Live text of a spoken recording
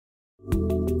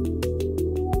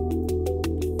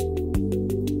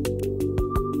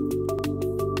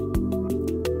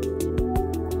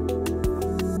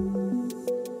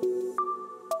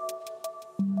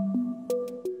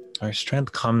Our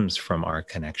strength comes from our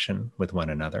connection with one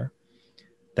another,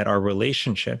 that our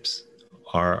relationships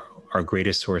are our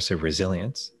greatest source of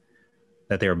resilience,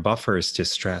 that they are buffers to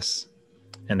stress,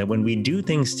 and that when we do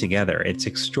things together, it's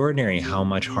extraordinary how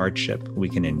much hardship we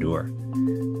can endure.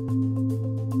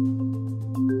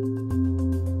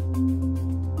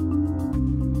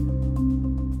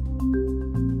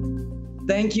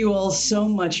 Thank you all so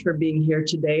much for being here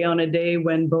today on a day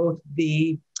when both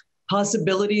the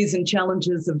possibilities and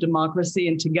challenges of democracy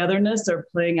and togetherness are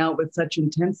playing out with such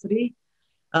intensity.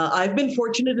 I've been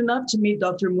fortunate enough to meet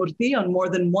Dr. Murthy on more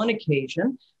than one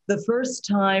occasion. The first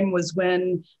time was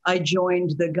when I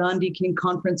joined the Gandhi King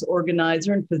Conference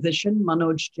organizer and physician,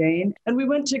 Manoj Jain, and we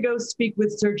went to go speak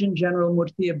with Surgeon General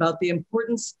Murthy about the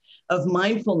importance of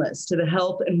mindfulness to the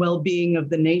health and well-being of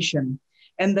the nation.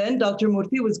 And then Dr.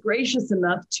 Murthy was gracious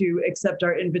enough to accept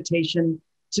our invitation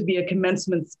to be a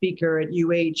commencement speaker at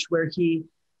UH, where he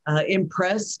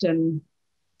impressed and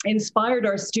inspired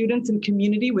our students and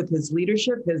community with his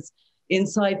leadership, his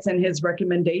insights, and his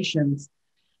recommendations.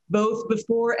 Both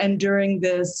before and during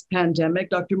this pandemic,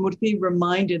 Dr. Murthy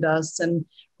reminded us and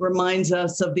reminds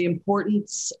us of the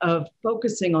importance of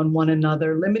focusing on one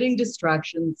another, limiting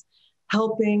distractions,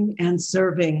 helping and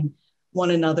serving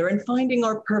one another, and finding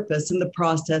our purpose in the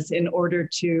process in order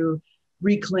to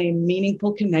reclaim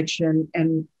meaningful connection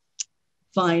and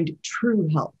find true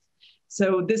health.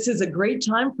 So this is a great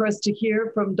time for us to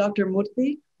hear from Dr.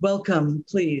 Murthy. Welcome,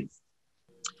 please.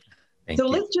 Thank you.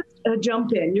 Let's just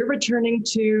jump in. You're returning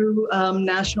to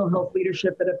national health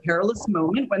leadership at a perilous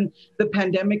moment when the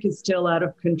pandemic is still out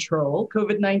of control.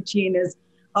 COVID-19 is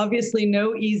obviously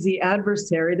no easy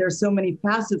adversary. There are so many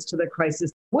facets to the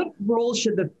crisis. What role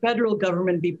should the federal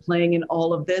government be playing in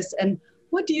all of this? And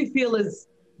what do you feel is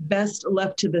best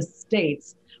left to the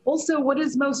states? Also, what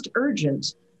is most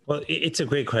urgent? Well, it's a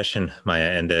great question,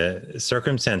 Maya, and the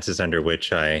circumstances under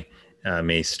which I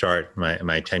may start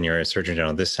my tenure as Surgeon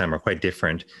General this time are quite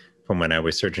different from when I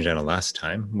was Surgeon General last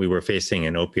time. We were facing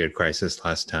an opioid crisis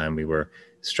last time. We were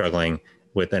struggling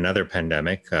with another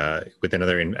pandemic, with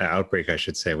another outbreak, I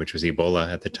should say, which was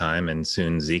Ebola at the time, and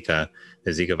soon Zika,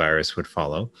 the Zika virus would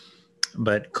follow.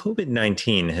 But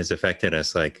COVID-19 has affected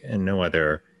us like no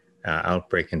other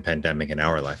outbreak and pandemic in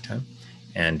our lifetime.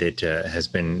 And it has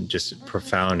been just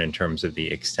profound in terms of the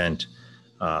extent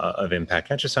of impact,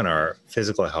 not just on our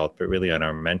physical health, but really on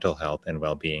our mental health and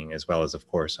well-being, as well as, of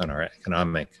course, on our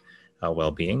economic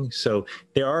well-being. So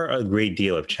there are a great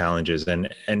deal of challenges. And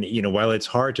you know, while it's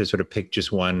hard to sort of pick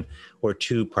just one or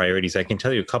two priorities, I can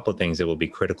tell you a couple of things that will be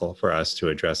critical for us to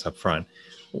address up front.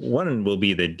 One will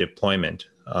be the deployment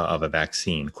of a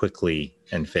vaccine quickly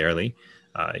and fairly.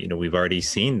 You know, we've already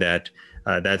seen that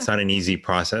that's not an easy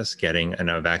process, getting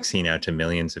a vaccine out to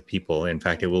millions of people. In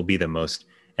fact, it will be the most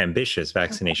ambitious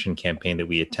vaccination campaign that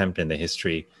we attempt in the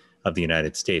history of the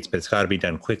United States, but it's got to be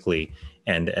done quickly.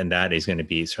 And that is going to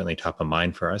be certainly top of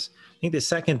mind for us. I think the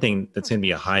second thing that's going to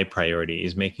be a high priority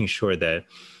is making sure that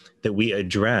we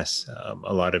address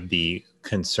a lot of the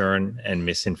concern and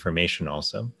misinformation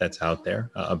also that's out there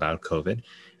about COVID,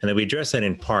 and that we address that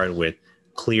in part with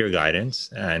clear guidance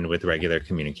and with regular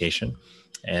communication.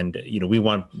 And, you know, we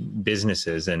want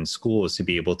businesses and schools to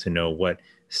be able to know what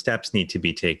steps need to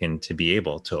be taken to be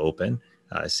able to open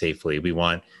safely. We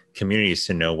want communities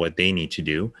to know what they need to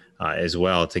do as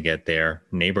well to get their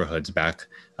neighborhoods back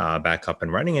up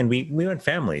and running. And we want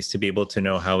families to be able to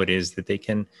know how it is that they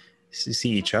can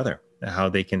see each other, how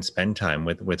they can spend time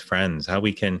with friends, how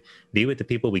we can be with the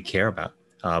people we care about,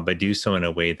 but do so in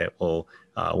a way that will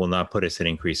not put us at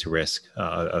increased risk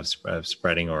of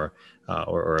spreading or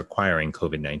acquiring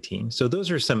COVID-19. So those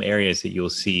are some areas that you'll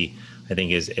see, I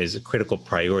think, as critical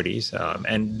priorities.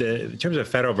 And in terms of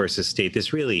federal versus state,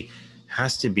 this really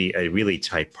has to be a really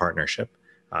tight partnership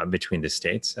between the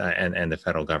states and the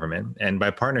federal government. And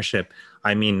by partnership,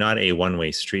 I mean not a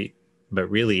one-way street, but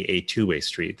really a two-way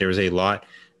street. There's a lot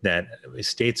that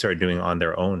states are doing on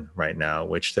their own right now,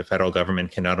 which the federal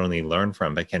government can not only learn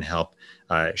from, but can help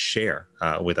share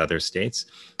with other states.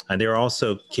 And there are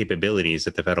also capabilities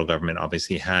that the federal government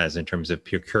obviously has in terms of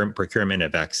procurement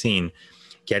of vaccine,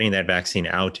 getting that vaccine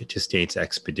out to states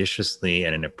expeditiously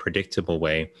and in a predictable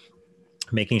way,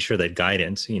 making sure that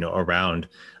guidance, around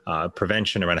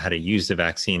prevention, around how to use the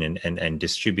vaccine and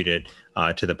distribute it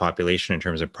to the population in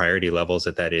terms of priority levels,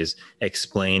 that is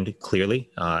explained clearly.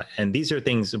 And these are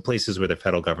places where the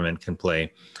federal government can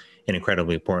play an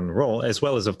incredibly important role, as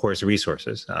well as, of course,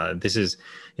 resources. This is,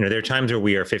 there are times where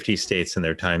we are 50 states and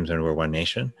there are times when we're one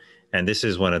nation. And this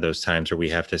is one of those times where we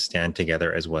have to stand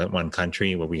together as one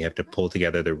country, where we have to pull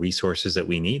together the resources that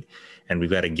we need. And we've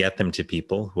got to get them to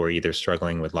people who are either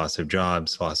struggling with loss of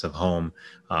jobs, loss of home,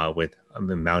 with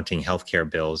mounting healthcare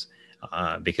bills,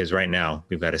 because right now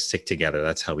we've got to stick together.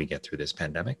 That's how we get through this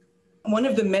pandemic. One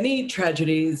of the many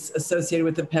tragedies associated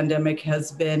with the pandemic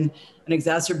has been an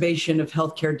exacerbation of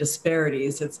healthcare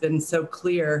disparities. It's been so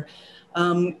clear.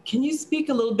 Can you speak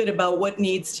a little bit about what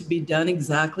needs to be done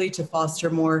exactly to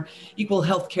foster more equal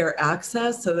healthcare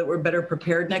access so that we're better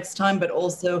prepared next time, but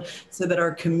also so that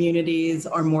our communities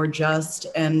are more just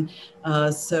and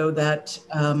so that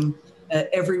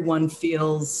everyone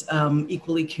feels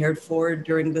equally cared for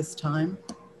during this time?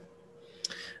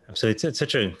 So it's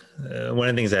such a, one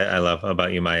of the things that I love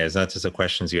about you, Maya, is not just the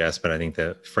questions you ask, but I think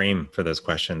the frame for those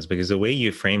questions, because the way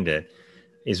you framed it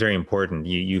is very important.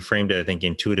 You framed it, I think,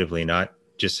 intuitively, not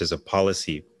just as a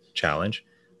policy challenge,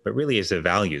 but really as a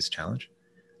values challenge.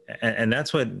 And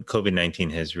that's what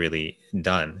COVID-19 has really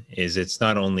done, is it's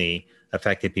not only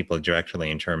affected people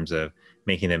directly in terms of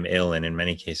making them ill, and in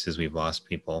many cases we've lost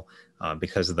people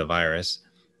because of the virus,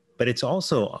 but it's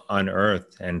also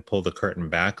unearthed and pulled the curtain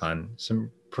back on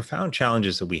some profound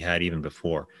challenges that we had even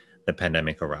before the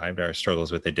pandemic arrived, our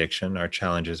struggles with addiction, our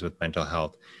challenges with mental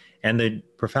health, and the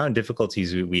profound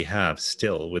difficulties we have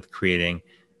still with creating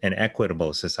an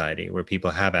equitable society where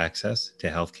people have access to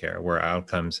healthcare, where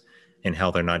outcomes in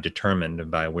health are not determined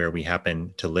by where we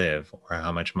happen to live or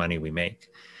how much money we make.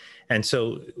 And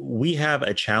so we have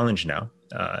a challenge now,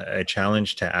 a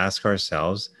challenge to ask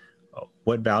ourselves,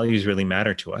 what values really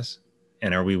matter to us?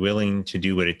 And are we willing to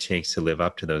do what it takes to live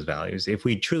up to those values? If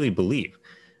we truly believe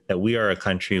that we are a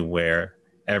country where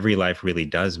every life really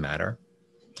does matter,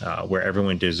 where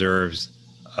everyone deserves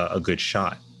a good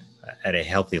shot at a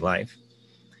healthy life,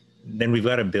 then we've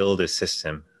got to build a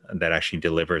system that actually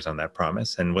delivers on that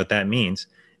promise. And what that means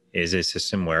is a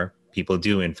system where people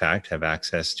do, in fact, have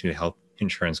access to health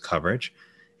insurance coverage.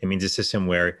 It means a system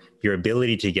where your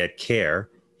ability to get care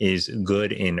is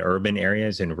good in urban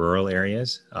areas, in rural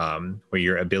areas, where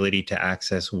your ability to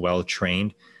access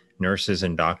well-trained nurses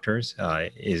and doctors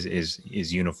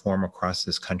is uniform across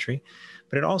this country.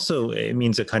 But it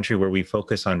means a country where we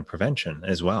focus on prevention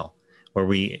as well, where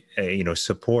we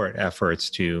support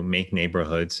efforts to make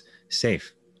neighborhoods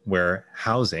safe, where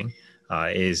housing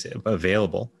is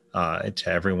available to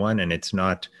everyone, and it's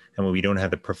not, and when we don't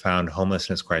have the profound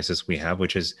homelessness crisis we have,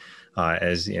 which is,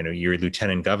 as your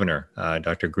Lieutenant Governor,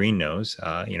 Dr. Green knows,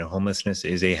 homelessness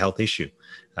is a health issue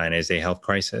and is a health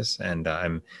crisis. And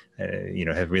I'm,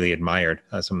 have really admired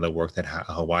some of the work that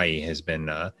Hawaii has been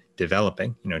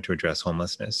developing, to address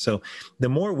homelessness. So the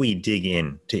more we dig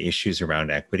into issues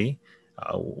around equity,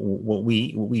 what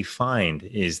we find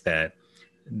is that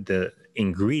the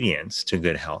ingredients to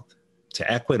good health, to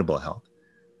equitable health,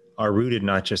 are rooted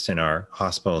not just in our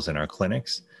hospitals and our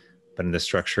clinics, but in the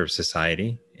structure of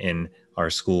society, in our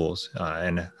schools,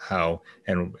 and how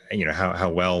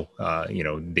well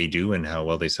they do and how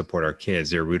well they support our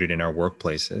kids. They're rooted in our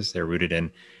workplaces. They're rooted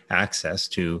in access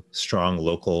to strong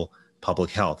local public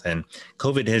health. And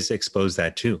COVID has exposed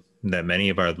that too, that many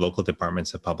of our local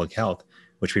departments of public health,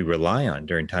 which we rely on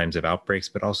during times of outbreaks,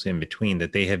 but also in between,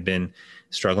 that they have been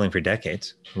struggling for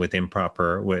decades with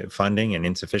improper funding and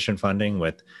insufficient funding,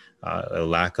 with a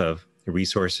lack of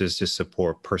resources to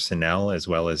support personnel as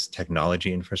well as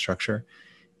technology infrastructure.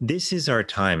 This is our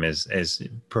time, as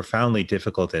profoundly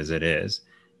difficult as it is,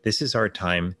 this is our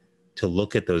time to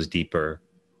look at those deeper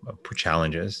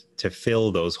challenges, to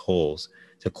fill those holes,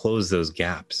 to close those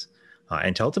gaps,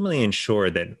 and to ultimately ensure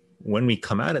that when we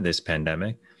come out of this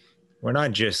pandemic, we're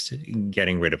not just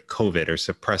getting rid of COVID or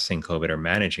suppressing COVID or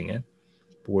managing it,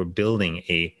 but we're building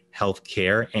a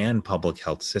healthcare and public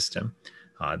health system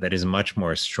that is much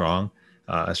more strong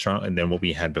than what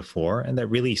we had before, and that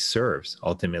really serves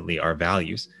ultimately our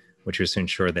values, which is to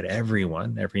ensure that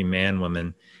everyone, every man,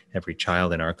 woman, every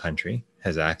child in our country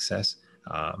has access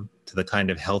to the kind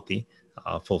of healthy,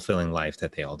 fulfilling life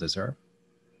that they all deserve.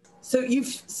 So you've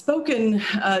spoken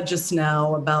just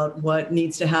now about what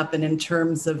needs to happen in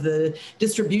terms of the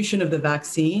distribution of the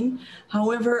vaccine.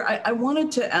 However, I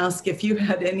wanted to ask if you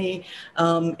had any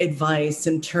advice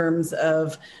in terms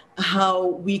of how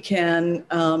we can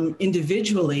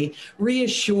individually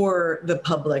reassure the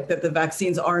public that the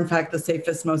vaccines are in fact the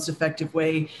safest, most effective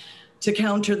way to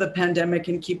counter the pandemic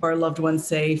and keep our loved ones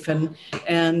safe. And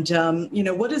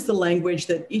what is the language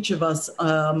that each of us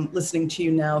listening to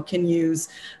you now can use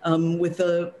with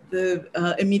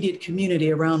the immediate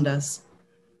community around us?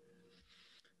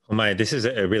 Well, Maya, this is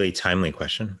a really timely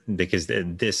question because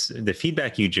the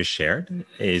feedback you just shared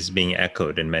is being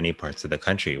echoed in many parts of the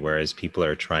country, whereas people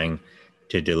are trying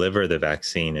to deliver the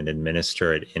vaccine and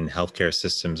administer it in healthcare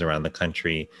systems around the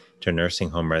country to nursing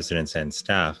home residents and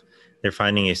staff. They're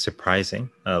finding a surprising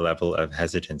level of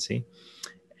hesitancy.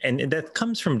 And that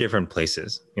comes from different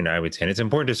places, I would say. And it's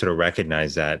important to sort of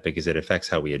recognize that because it affects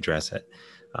how we address it.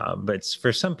 But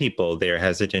for some people, they're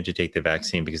hesitant to take the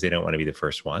vaccine because they don't want to be the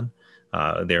first one.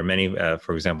 There are many,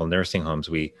 for example, nursing homes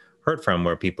we heard from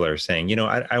where people are saying,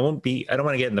 I don't want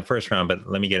to get in the first round, but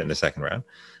let me get it in the second round.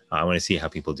 I want to see how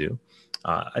people do.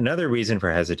 Another reason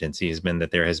for hesitancy has been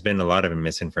that there has been a lot of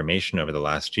misinformation over the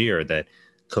last year that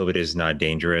COVID is not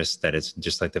dangerous, that it's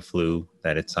just like the flu,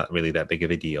 that it's not really that big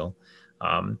of a deal.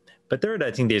 But third,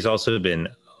 I think there's also been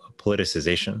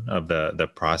politicization of the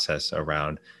process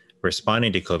around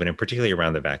responding to COVID, and particularly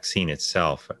around the vaccine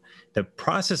itself. The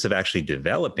process of actually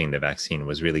developing the vaccine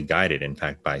was really guided, in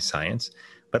fact, by science.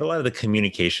 But a lot of the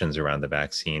communications around the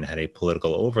vaccine had a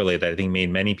political overlay that I think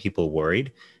made many people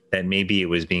worried that maybe it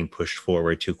was being pushed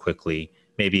forward too quickly.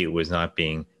 Maybe it was not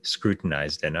being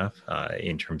scrutinized enough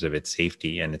in terms of its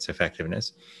safety and its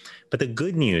effectiveness. But the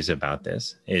good news about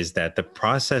this is that the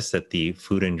process that the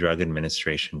Food and Drug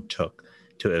Administration took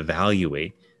to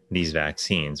evaluate these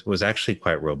vaccines was actually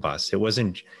quite robust. It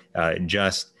wasn't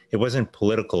it wasn't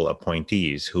political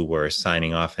appointees who were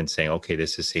signing off and saying, okay,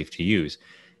 this is safe to use.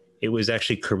 It was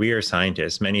actually career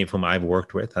scientists, many of whom I've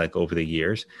worked with over the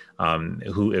years,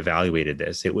 who evaluated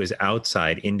this. It was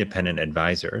outside independent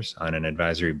advisors on an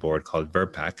advisory board called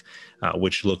VRBPAC,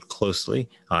 which looked closely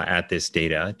at this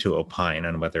data to opine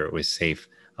on whether it was safe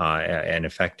and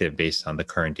effective based on the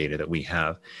current data that we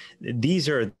have. These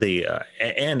are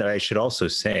and I should also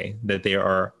say that there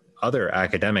are other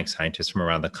academic scientists from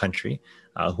around the country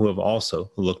who have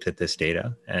also looked at this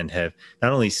data and have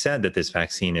not only said that this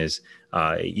vaccine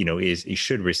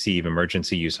should receive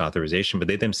emergency use authorization, but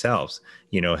they themselves,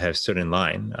 have stood in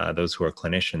line, those who are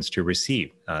clinicians, to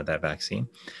receive that vaccine.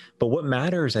 But what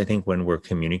matters, I think, when we're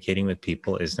communicating with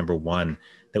people is, number one,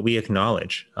 that we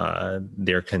acknowledge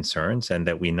their concerns and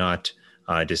that we not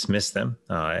dismiss them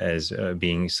as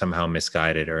being somehow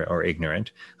misguided or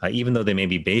ignorant, even though they may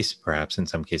be based, perhaps in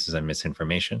some cases, on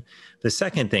misinformation. The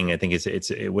second thing I think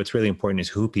is what's really important is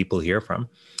who people hear from.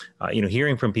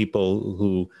 Hearing from people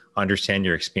who understand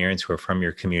your experience, who are from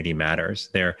your community matters.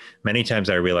 There, many times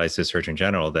I realized as Surgeon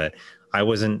General that I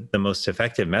wasn't the most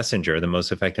effective messenger. The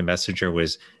most effective messenger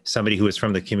was somebody who was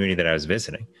from the community that I was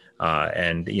visiting,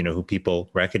 and who people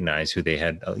recognize, who they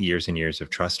had years and years of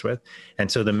trust with. And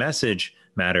so the message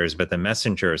matters, but the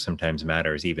messenger sometimes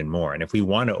matters even more. And if we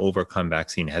want to overcome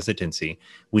vaccine hesitancy,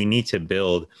 we need to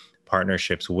build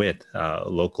partnerships with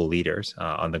local leaders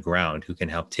on the ground who can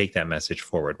help take that message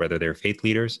forward, whether they're faith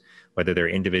leaders, whether they're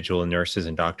individual nurses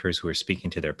and doctors who are speaking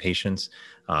to their patients,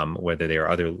 whether they are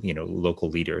other local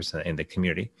leaders in the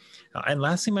community. And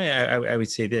lastly, I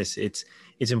would say this: it's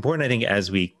important, I think,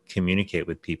 as we communicate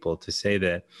with people, to say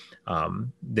that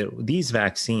these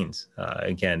vaccines,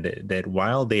 again, that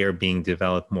while they are being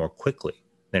developed more quickly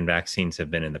than vaccines have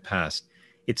been in the past,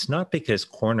 it's not because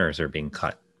corners are being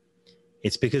cut.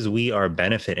 It's because we are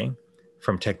benefiting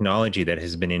from technology that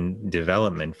has been in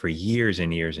development for years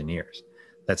and years and years.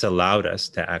 That's allowed us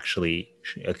to actually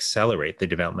accelerate the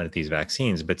development of these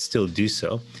vaccines, but still do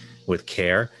so with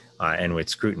care and with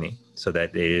scrutiny, so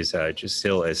that it is just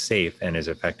still as safe and as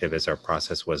effective as our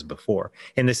process was before.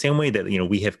 In the same way that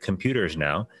we have computers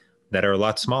now that are a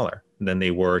lot smaller than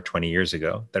they were 20 years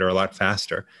ago, that are a lot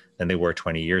faster than they were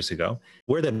 20 years ago.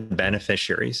 We're the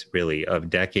beneficiaries, really,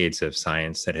 of decades of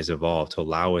science that has evolved to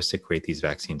allow us to create these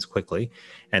vaccines quickly.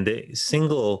 And the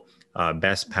single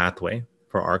best pathway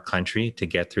for our country to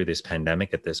get through this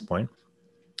pandemic at this point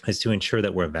is to ensure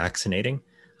that we're vaccinating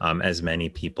as many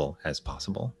people as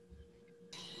possible.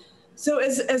 So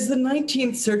as the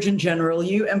 19th Surgeon General,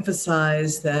 you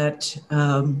emphasize that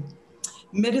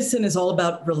medicine is all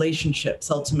about relationships,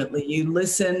 ultimately. You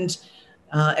listened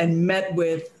and met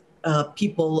with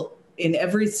people in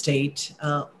every state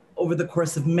over the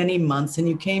course of many months, and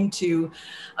you came to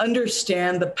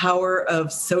understand the power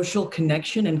of social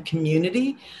connection and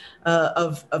community,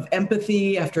 of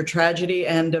empathy after tragedy,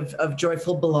 and of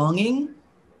joyful belonging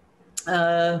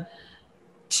to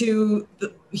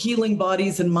the healing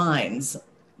bodies and minds.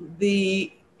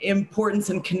 The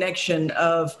importance and connection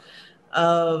of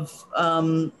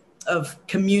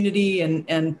community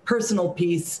and personal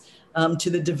peace to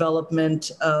the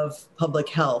development of public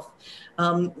health.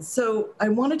 So I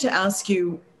wanted to ask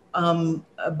you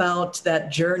about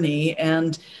that journey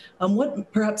and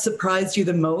what perhaps surprised you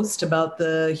the most about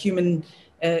the human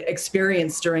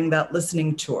experienced during that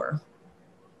listening tour?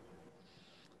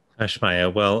 Gosh, Maya,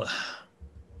 well,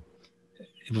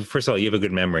 first of all, you have a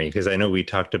good memory because I know we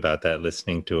talked about that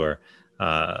listening tour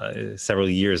several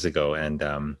years ago, and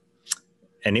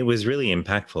it was really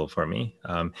impactful for me.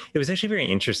 It was actually very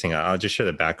interesting. I'll just share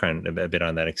the background a bit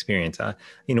on that experience.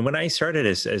 When I started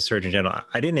as Surgeon General,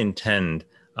 I didn't intend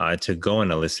to go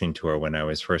on a listening tour when I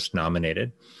was first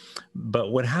nominated.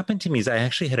 But what happened to me is I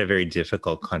actually had a very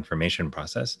difficult confirmation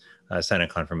process, Senate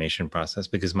confirmation process,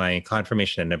 because my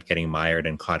confirmation ended up getting mired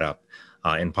and caught up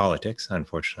in politics,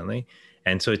 unfortunately.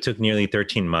 And so it took nearly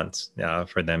 13 months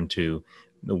for them to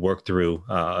work through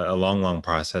a long, long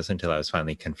process until I was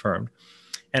finally confirmed.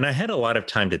 And I had a lot of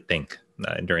time to think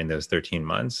during those 13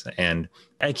 months. And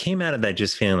I came out of that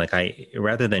just feeling like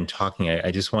rather than talking,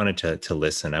 I just wanted to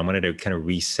listen. I wanted to kind of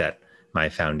reset my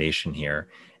foundation here.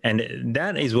 And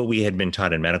that is what we had been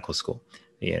taught in medical school.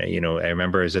 I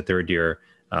remember as a third year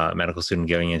medical student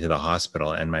going into the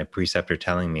hospital and my preceptor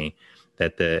telling me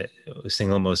that the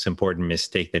single most important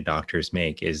mistake that doctors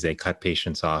make is they cut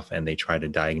patients off and they try to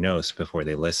diagnose before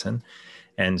they listen.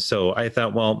 And so I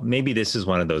thought, well, maybe this is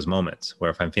one of those moments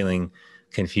where if I'm feeling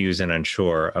confused and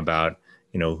unsure about,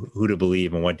 who to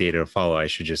believe and what data to follow, I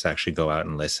should just actually go out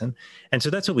and listen. And so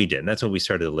that's what we did. That's what we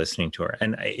started the listening tour.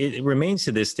 And it remains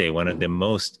to this day one of the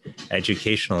most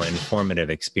educational, informative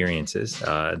experiences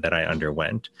that I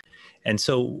underwent. And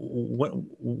so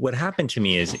what happened to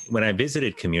me is when I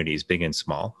visited communities, big and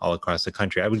small, all across the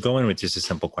country, I would go in with just a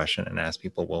simple question and ask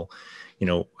people, well,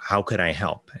 how could I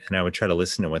help? And I would try to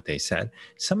listen to what they said.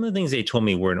 Some of the things they told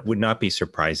me would not be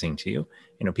surprising to you.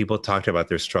 People talked about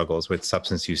their struggles with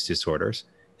substance use disorders.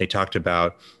 They talked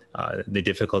about the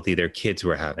difficulty their kids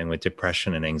were having with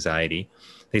depression and anxiety.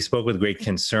 They spoke with great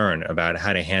concern about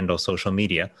how to handle social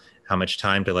media, how much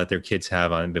time to let their kids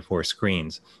have on before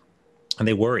screens. And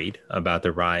they worried about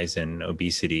the rise in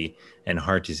obesity and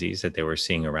heart disease that they were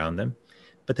seeing around them.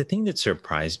 But the thing that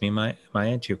surprised me,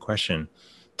 Maya, to your question,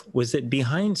 was that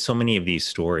behind so many of these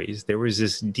stories, there was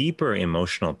this deeper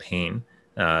emotional pain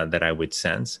that I would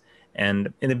sense.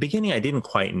 And in the beginning, I didn't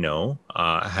quite know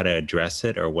how to address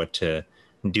it or what to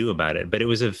do about it, but it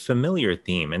was a familiar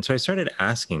theme. And so I started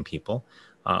asking people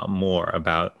more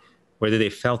about whether they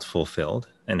felt fulfilled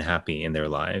and happy in their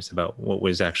lives, about what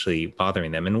was actually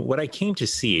bothering them. And what I came to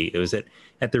see, it was that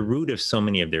at the root of so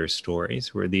many of their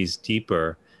stories were these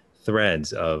deeper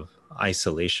threads of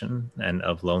isolation and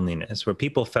of loneliness, where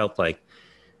people felt like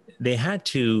they had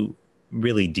to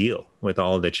really deal with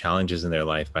all of the challenges in their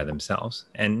life by themselves.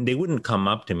 And they wouldn't come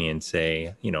up to me and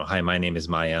say, hi, my name is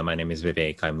Maya, my name is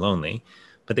Vivek, I'm lonely.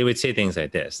 But they would say things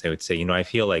like this. They would say, I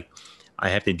feel like I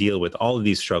have to deal with all of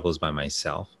these struggles by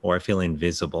myself, or I feel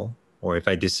invisible, or if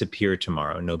I disappear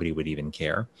tomorrow, nobody would even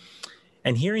care.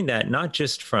 And hearing that, not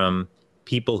just from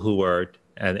people who are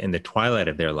in the twilight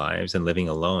of their lives and living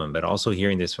alone, but also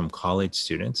hearing this from college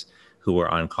students who were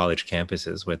on college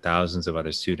campuses with thousands of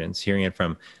other students, hearing it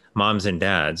from moms and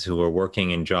dads who were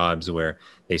working in jobs where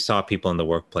they saw people in the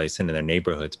workplace and in their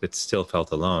neighborhoods, but still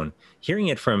felt alone, hearing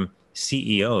it from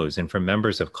CEOs and from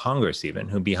members of Congress even,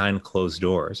 who behind closed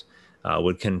doors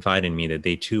would confide in me that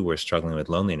they too were struggling with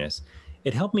loneliness.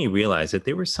 It helped me realize that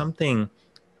there was something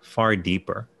far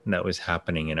deeper that was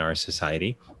happening in our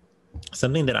society,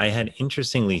 something that I had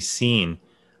interestingly seen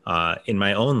in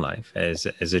my own life as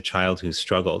a child who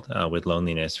struggled with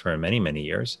loneliness for many, many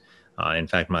years. In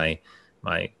fact, my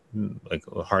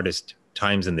hardest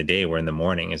times in the day were in the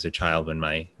morning as a child when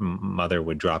my mother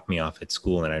would drop me off at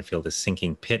school and I'd feel this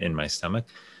sinking pit in my stomach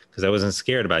because I wasn't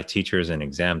scared about teachers and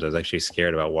exams. I was actually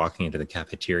scared about walking into the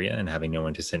cafeteria and having no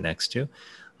one to sit next to.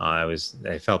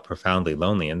 I felt profoundly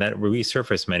lonely, and that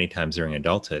resurfaced many times during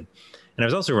adulthood. And I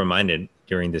was also reminded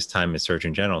during this time as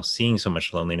Surgeon General, seeing so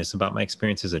much loneliness, about my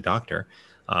experience as a doctor,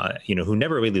 who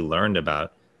never really learned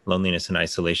about loneliness and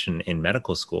isolation in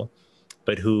medical school,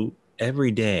 but who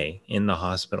every day in the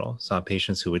hospital saw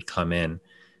patients who would come in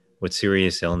with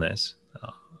serious illness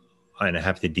and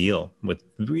have to deal with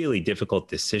really difficult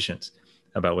decisions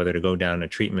about whether to go down a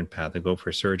treatment path or go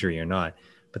for surgery or not.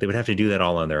 But they would have to do that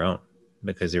all on their own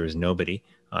because there was nobody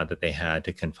that they had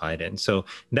to confide in. So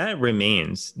that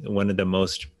remains one of the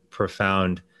most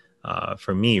profound,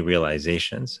 for me,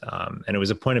 realizations. And it was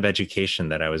a point of education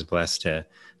that I was blessed to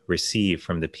receive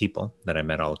from the people that I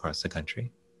met all across the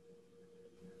country.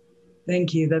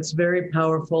 Thank you. That's very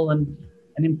powerful and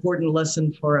an important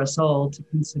lesson for us all to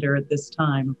consider at this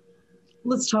time.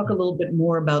 Let's talk a little bit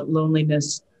more about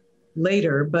loneliness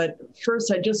later. But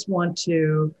first, I just want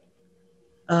to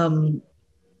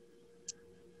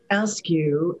ask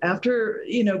you, after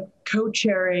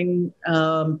co-chairing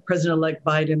President-elect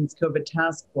Biden's COVID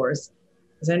task force,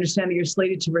 as I understand it, you're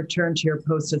slated to return to your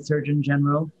post as Surgeon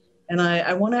General. And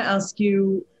I want to ask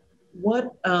you,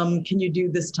 what can you do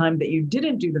this time that you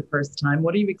didn't do the first time?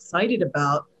 What are you excited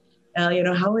about?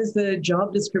 How has the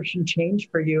job description changed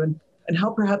for you? And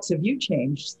how perhaps have you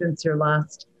changed since your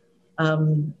last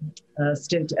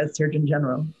stint as Surgeon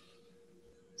General?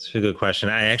 It's a good question.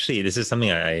 This is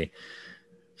something I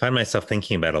find myself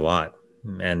thinking about a lot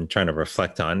and trying to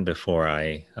reflect on before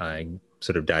I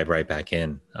sort of dive right back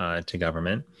in to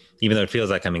government, even though it feels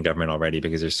like I'm in government already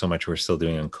because there's so much we're still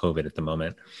doing on COVID at the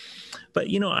moment. But,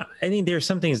 I think there's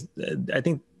some things, I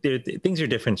think things are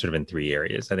different sort of in three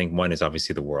areas. I think one is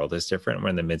obviously the world is different. We're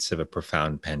in the midst of a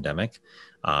profound pandemic.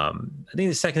 I think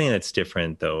the second thing that's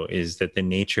different, though, is that the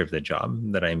nature of the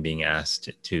job that I'm being asked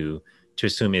to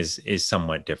assume is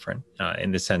somewhat different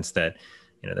in the sense that,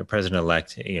 the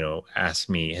president-elect,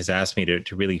 has asked me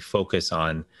to really focus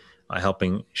on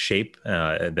helping shape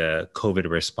the COVID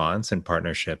response in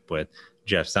partnership with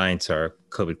Jeff Zients, our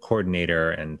COVID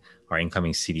coordinator, and our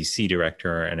incoming CDC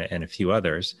director, and a few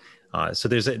others. So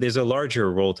there's a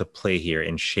larger role to play here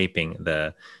in shaping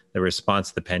the response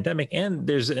to the pandemic, and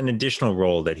there's an additional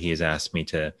role that he has asked me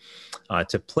to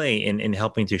play in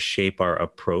helping to shape our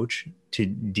approach to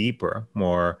deeper,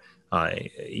 more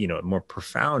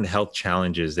profound health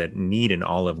challenges that need an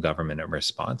all-of-government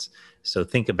response. So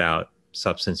think about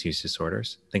substance use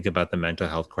disorders. Think about the mental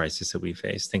health crisis that we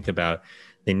face. Think about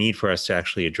the need for us to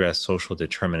actually address social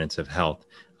determinants of health,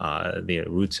 the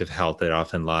roots of health that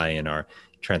often lie in our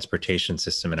transportation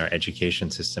system, in our education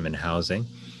system, in housing,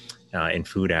 in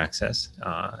food access.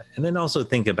 And then also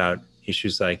think about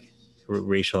issues like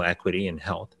racial equity in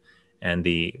health and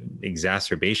the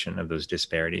exacerbation of those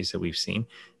disparities that we've seen.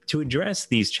 To address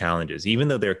these challenges, even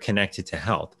though they're connected to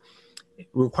health, it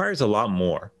requires a lot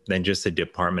more than just the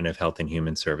Department of Health and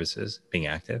Human Services being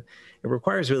active. It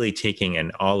requires really taking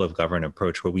an all-of-government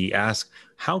approach where we ask,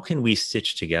 how can we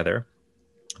stitch together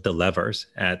the levers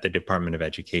at the Department of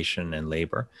Education and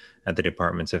Labor, at the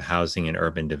Departments of Housing and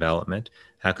Urban Development?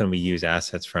 How can we use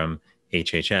assets from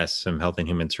HHS, some Health and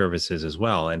Human Services as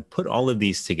well, and put all of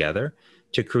these together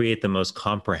to create the most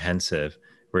comprehensive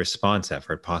response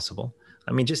effort possible?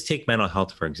 I mean, just take mental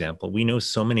health, for example. We know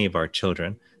so many of our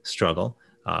children struggle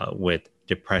with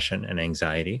depression and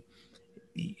anxiety,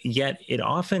 yet it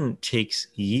often takes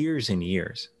years and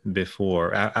years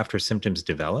after symptoms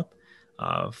develop,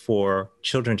 for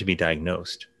children to be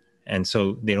diagnosed. And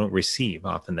so they don't receive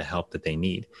often the help that they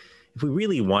need. If we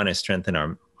really want to strengthen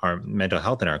our mental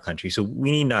health in our country, so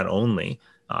we need not only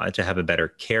to have a better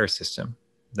care system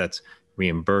that's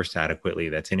reimbursed adequately,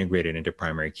 that's integrated into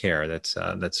primary care, that's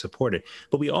supported,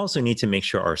 but we also need to make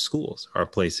sure our schools are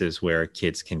places where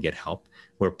kids can get help,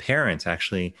 where parents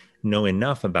actually know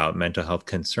enough about mental health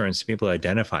concerns to be able to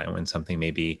identify when something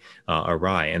may be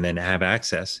awry, and then have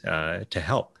access to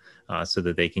help. So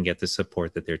that they can get the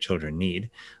support that their children need.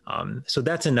 So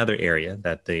that's another area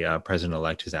that the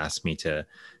president-elect has asked me to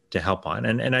help on,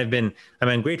 and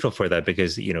I'm grateful for that,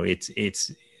 because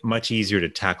it's much easier to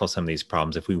tackle some of these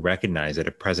problems if we recognize at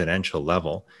a presidential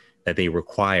level that they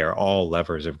require all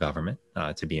levers of government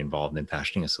to be involved in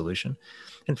fashioning a solution.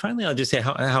 And finally, I'll just say,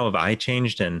 how have I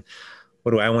changed, and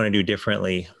what do I want to do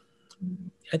differently?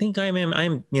 I think I'm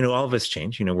all of us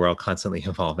change. We're all constantly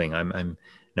evolving. I'm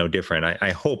no different.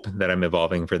 I hope that I'm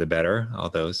evolving for the better,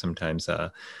 although sometimes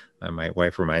my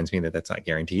wife reminds me that that's not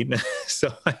guaranteed.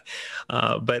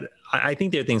 But I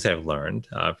think there are things I've learned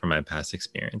from my past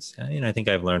experience. I think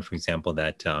I've learned, for example,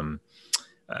 that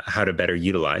how to better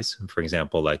utilize, for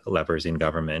example, like levers in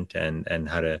government, and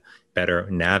how to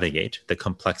better navigate the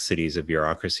complexities of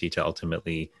bureaucracy to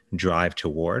ultimately drive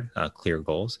toward clear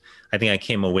goals. I think I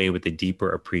came away with a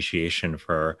deeper appreciation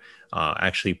for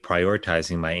actually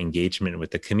prioritizing my engagement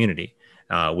with the community,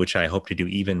 which I hope to do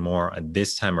even more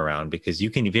this time around, because you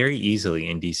can very easily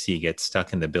in DC get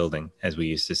stuck in the building, as we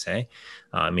used to say,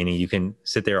 meaning you can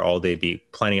sit there all day, be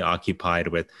plenty occupied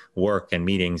with work and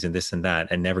meetings and this and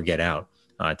that, and never get out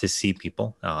to see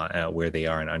people where they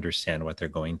are and understand what they're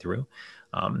going through.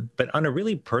 But on a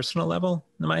really personal level,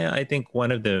 Maya, I think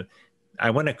I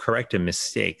want to correct a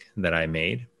mistake that I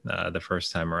made the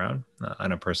first time around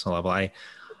on a personal level.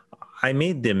 I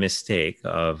made the mistake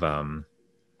of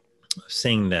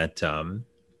saying that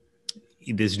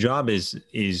this job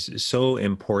is so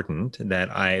important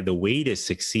that the way to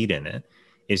succeed in it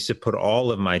is to put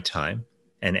all of my time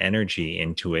and energy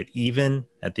into it, even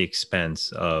at the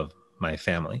expense of my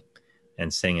family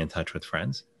and staying in touch with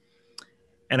friends.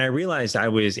 And I realized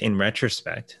in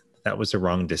retrospect, that was the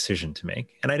wrong decision to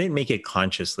make. And I didn't make it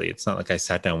consciously. It's not like I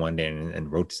sat down one day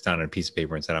and wrote this down on a piece of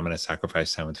paper and said, I'm going to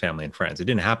sacrifice time with family and friends. It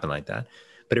didn't happen like that.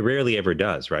 but it rarely ever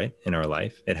does, right? In our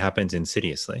life, it happens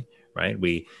insidiously, right?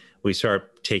 We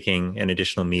start taking an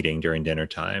additional meeting during dinner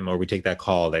time, or we take that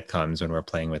call that comes when we're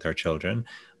playing with our children,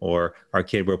 or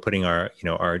we're putting our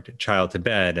child to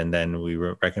bed, and then we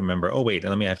remember, oh wait,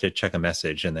 I have to check a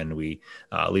message, and then we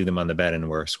leave them on the bed and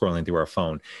we're scrolling through our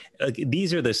phone.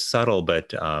 These are the subtle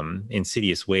but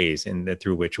insidious ways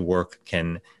through which work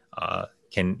can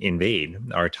invade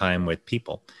our time with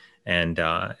people. And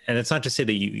it's not to say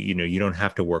that you don't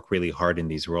have to work really hard in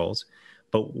these roles,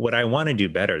 but what I want to do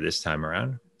better this time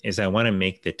around is I want to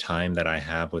make the time that I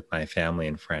have with my family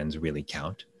and friends really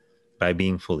count by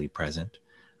being fully present.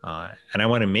 And I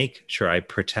want to make sure I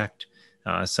protect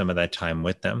some of that time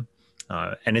with them.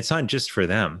 And it's not just for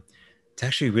them. It's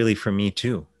actually really for me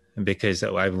too, because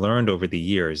I've learned over the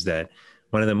years that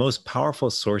one of the most powerful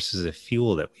sources of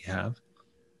fuel that we have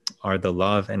are the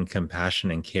love and compassion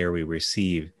and care we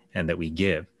receive and that we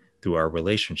give through our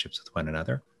relationships with one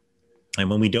another. And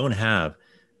when we don't have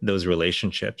those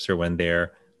relationships, or when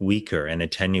they're weaker and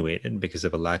attenuated because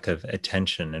of a lack of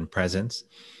attention and presence,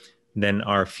 then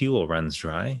our fuel runs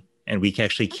dry, and we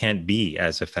actually can't be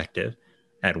as effective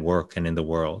at work and in the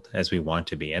world as we want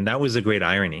to be. And that was the great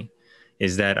irony,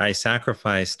 is that I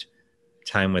sacrificed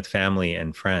time with family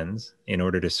and friends in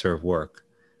order to serve work.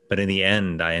 But in the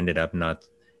end, I ended up not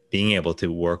being able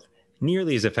to work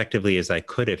nearly as effectively as I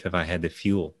could if I had the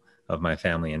fuel of my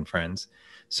family and friends.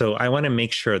 So I want to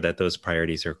make sure that those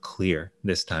priorities are clear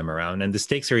this time around. And the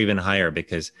stakes are even higher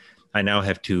because I now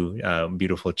have two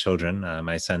beautiful children,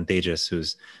 my son Tejas,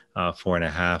 who's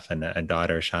 4.5, and a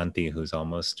daughter, Shanti, who's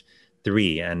almost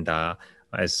 3. And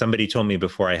as somebody told me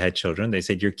before I had children, they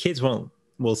said, your kids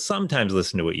will sometimes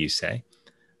listen to what you say,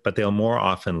 but they'll more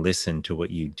often listen to what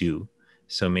you do.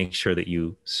 So make sure that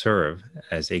you serve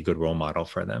as a good role model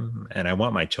for them. And I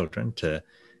want my children to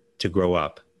grow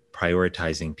up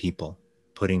prioritizing people,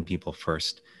 putting people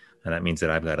first. And that means that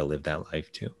I've got to live that life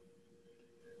too.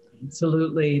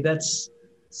 Absolutely. That's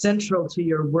central to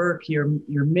your work, your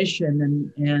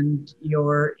mission, and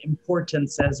your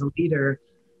importance as a leader.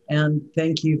 And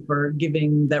thank you for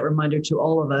giving that reminder to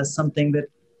all of us, something that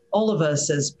all of us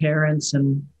as parents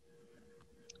and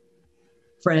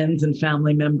friends and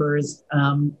family members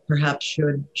perhaps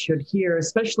should hear,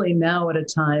 especially now at a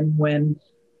time when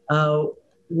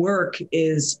work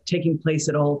is taking place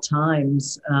at all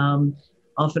times,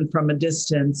 often from a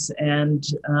distance, and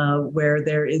where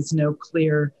there is no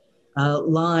clear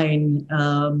line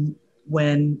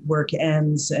when work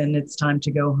ends and it's time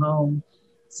to go home.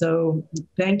 So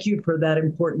thank you for that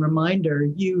important reminder.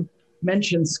 You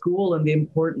mentioned school and the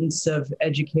importance of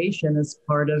education as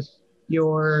part of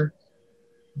your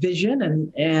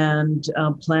vision and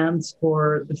plans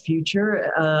for the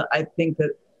future. I think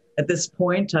that at this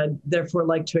point, I'd therefore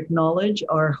like to acknowledge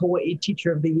our Hawaii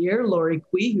Teacher of the Year, Lori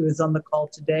Kui, who is on the call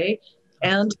today,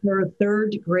 and her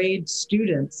 3rd grade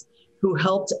students who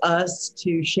helped us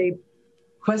to shape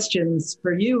questions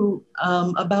for you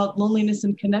about loneliness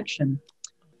and connection.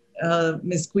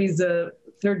 Ms. Kui, the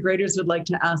 3rd graders would like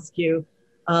to ask you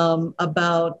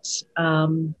about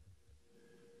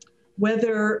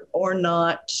whether or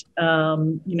not,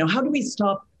 how do we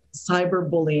stop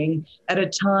cyberbullying at a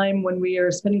time when we are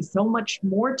spending so much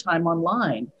more time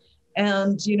online?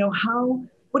 And,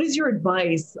 what is your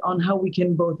advice on how we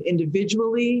can both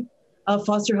individually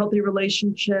foster healthy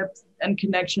relationships and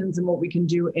connections, and what we can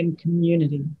do in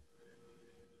community?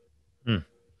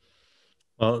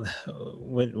 Well,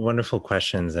 wonderful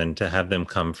questions, and to have them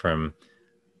come from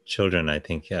children, I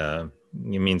think it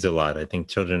means a lot. I think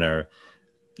children are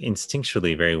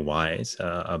instinctually very wise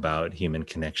about human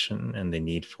connection and the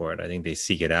need for it. I think they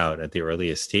seek it out at the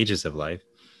earliest stages of life,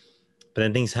 but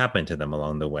then things happen to them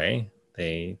along the way.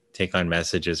 They take on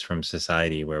messages from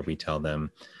society where we tell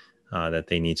them that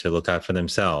they need to look out for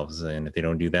themselves. And if they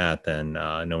don't do that, then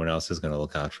no one else is going to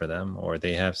look out for them. Or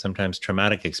they have sometimes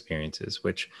traumatic experiences,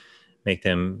 which make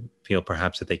them feel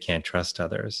perhaps that they can't trust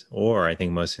others. Or I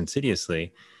think most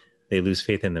insidiously, they lose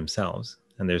faith in themselves,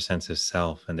 and their sense of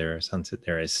self and their sense of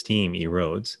their esteem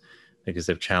erodes because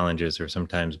of challenges, or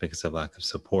sometimes because of lack of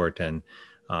support. And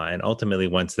ultimately,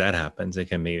 once that happens, it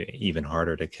can be even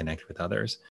harder to connect with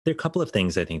others. There are a couple of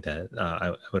things I think that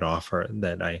I would offer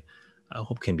that I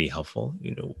hope can be helpful.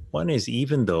 One is,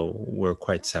 even though we're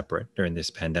quite separate during this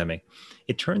pandemic,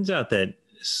 it turns out that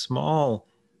small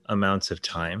amounts of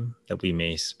time that we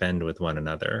may spend with one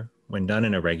another, when done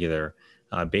in a regular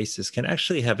basis, can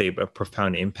actually have a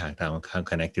profound impact on how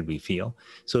connected we feel.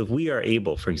 So if we are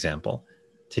able, for example,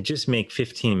 to just make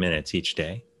 15 minutes each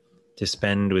day to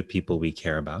spend with people we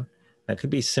care about, that could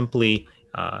be simply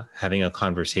having a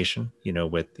conversation,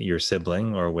 with your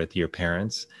sibling or with your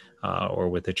parents, or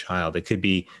with a child. It could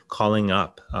be calling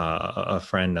up a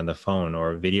friend on the phone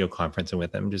or video conferencing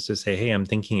with them just to say, hey, I'm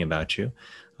thinking about you.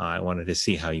 I wanted to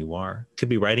see how you are. It could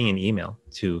be writing an email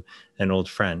to an old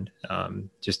friend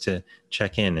just to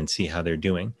check in and see how they're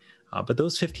doing. But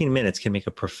those 15 minutes can make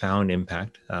a profound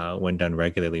impact when done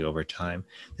regularly over time.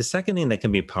 The second thing that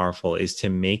can be powerful is to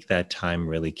make that time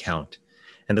really count.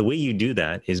 And the way you do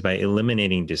that is by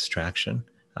eliminating distraction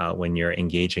when you're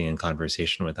engaging in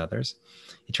conversation with others.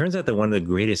 It turns out that one of the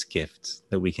greatest gifts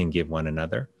that we can give one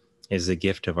another is the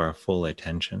gift of our full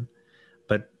attention.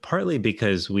 But partly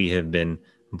because we have been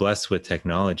blessed with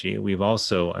technology, we've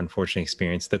also unfortunately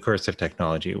experienced the curse of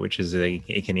technology, which is that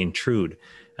it can intrude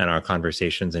on our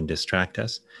conversations and distract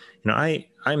us.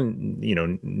 I'm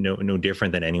no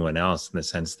different than anyone else in the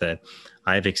sense that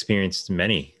I've experienced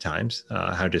many times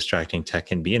how distracting tech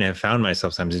can be, and have found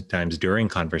myself sometimes during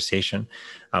conversation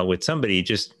with somebody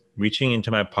just reaching into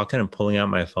my pocket and pulling out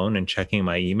my phone and checking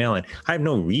my email. And I have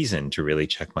no reason to really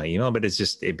check my email, but it's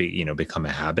just become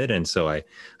a habit. And so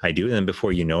I do. And then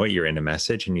before you know it, you're in a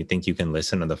message and you think you can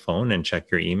listen on the phone and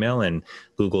check your email and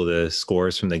Google the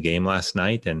scores from the game last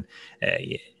night. And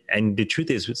the truth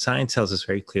is, science tells us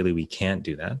very clearly we can't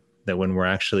do that. That when we're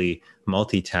actually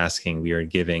multitasking, we are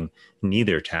giving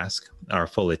neither task our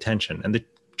full attention. And the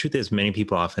truth is, many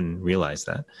people often realize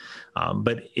that.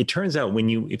 But it turns out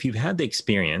if you've had the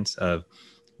experience of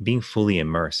being fully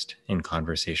immersed in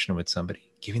conversation with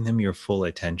somebody, giving them your full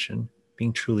attention,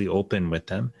 being truly open with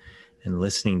them and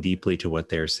listening deeply to what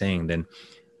they're saying, then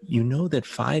you know that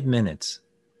 5 minutes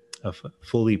of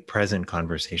fully present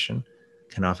conversation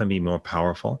can often be more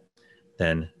powerful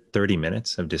than 30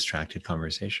 minutes of distracted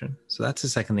conversation. So that's the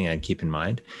second thing I'd keep in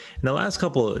mind. And the last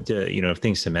couple of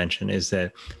things to mention is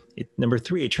that number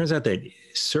 3, it turns out that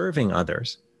serving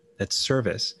others, that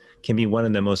service, can be one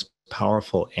of the most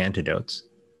powerful antidotes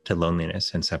to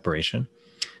loneliness and separation.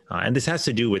 And this has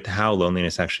to do with how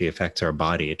loneliness actually affects our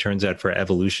body. It turns out for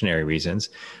evolutionary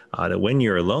reasons that when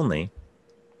you're lonely,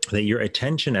 that your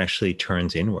attention actually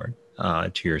turns inward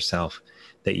to yourself,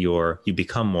 that you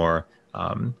become more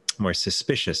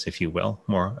suspicious, if you will,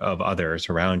 more of others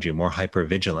around you, more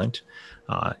hypervigilant.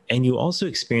 And you also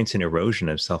experience an erosion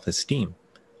of self-esteem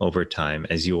over time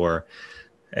as you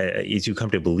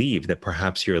come to believe that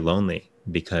perhaps you're lonely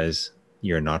because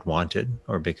you're not wanted,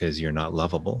 or because you're not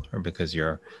lovable, or because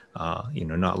you're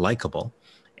not likable.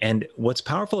 And what's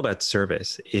powerful about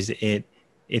service is it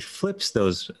flips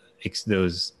those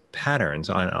patterns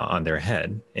on their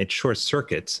head. It short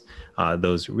circuits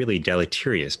those really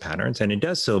deleterious patterns, and it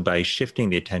does so by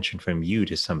shifting the attention from you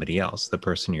to somebody else, the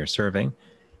person you're serving.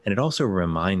 And it also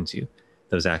reminds you,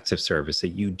 those acts of service, that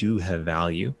you do have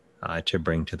value to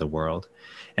bring to the world.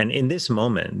 And in this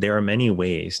moment, there are many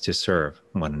ways to serve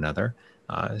one another.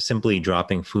 Simply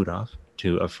dropping food off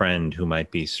to a friend who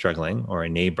might be struggling, or a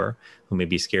neighbor who may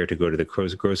be scared to go to the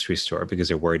grocery store because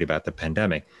they're worried about the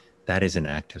pandemic. That is an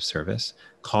act of service.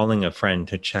 Calling a friend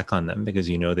to check on them because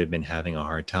you know they've been having a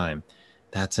hard time.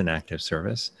 That's an act of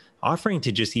service. Offering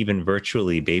to just even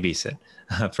virtually babysit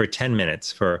for 10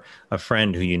 minutes for a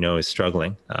friend who you know is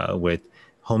struggling with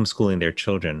homeschooling their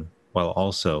children while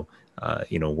also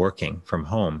working from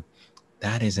home.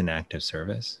 That is an act of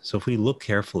service. So if we look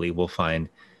carefully, we'll find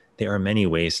there are many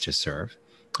ways to serve.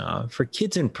 For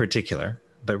kids in particular,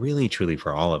 but really truly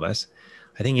for all of us,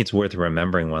 I think it's worth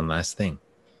remembering one last thing,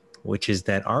 which is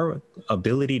that our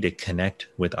ability to connect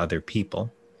with other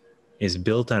people is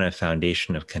built on a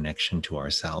foundation of connection to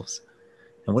ourselves.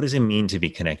 And what does it mean to be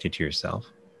connected to yourself?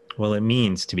 Well, it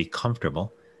means to be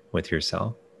comfortable with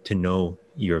yourself, to know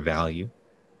your value,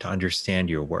 to understand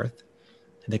your worth.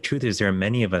 And the truth is, there are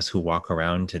many of us who walk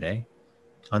around today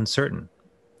uncertain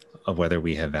of whether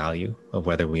we have value, of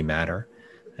whether we matter.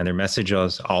 And there are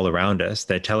messages all around us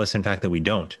that tell us, in fact, that we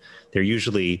don't. They're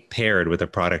usually paired with a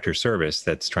product or service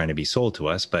that's trying to be sold to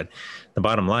us. But the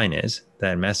bottom line is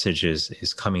that message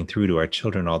is coming through to our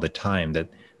children all the time, that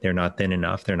they're not thin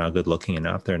enough, they're not good looking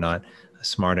enough, they're not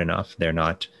smart enough, they're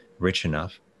not rich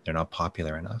enough, they're not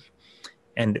popular enough.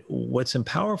 And what's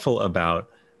powerful about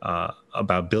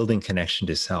building connection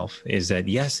to self is that,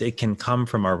 yes, it can come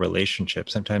from our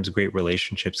relationships. Sometimes great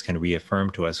relationships can reaffirm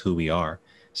to us who we are,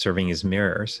 serving as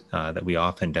mirrors that we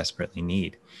often desperately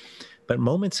need. But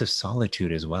moments of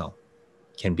solitude as well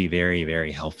can be very,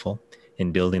 very helpful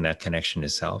in building that connection to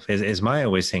self. As Maya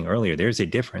was saying earlier, there's a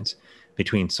difference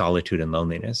between solitude and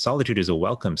loneliness. Solitude is a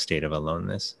welcome state of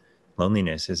aloneness.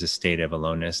 Loneliness is a state of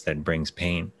aloneness that brings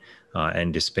pain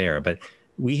and despair. But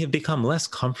we have become less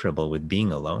comfortable with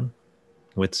being alone,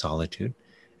 with solitude.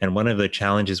 And one of the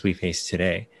challenges we face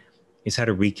today is how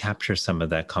to recapture some of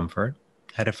that comfort,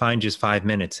 how to find just 5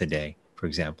 minutes a day for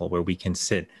example, where we can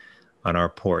sit on our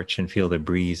porch and feel the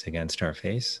breeze against our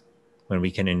face, when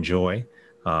we can enjoy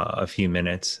a few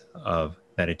minutes of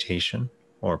meditation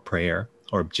or prayer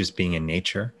or just being in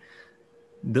nature.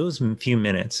 Those few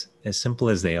minutes, as simple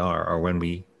as they are when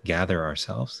we gather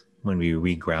ourselves, when we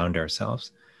reground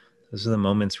ourselves. Those are the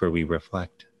moments where we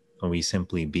reflect, when we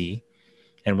simply be.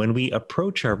 And when we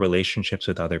approach our relationships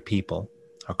with other people,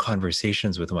 our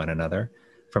conversations with one another,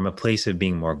 from a place of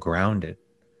being more grounded,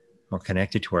 more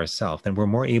connected to ourselves, then we're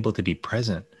more able to be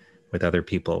present with other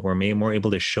people. We're more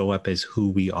able to show up as who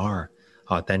we are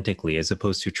authentically, as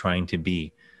opposed to trying to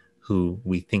be who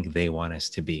we think they want us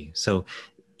to be. So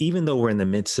even though we're in the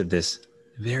midst of this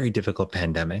very difficult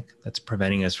pandemic that's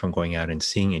preventing us from going out and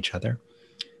seeing each other,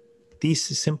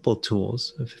 these simple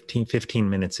tools of 15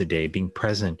 minutes a day, being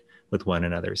present with one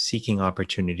another, seeking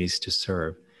opportunities to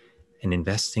serve, and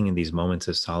investing in these moments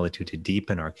of solitude to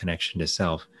deepen our connection to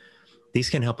self, these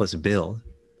can help us build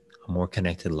a more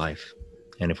connected life.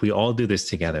 And if we all do this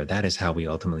together, that is how we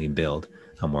ultimately build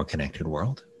a more connected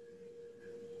world.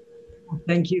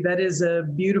 Thank you. That is a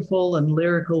beautiful and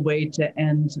lyrical way to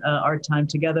end our time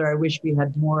together. I wish we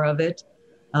had more of it.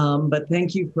 But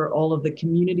thank you for all of the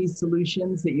community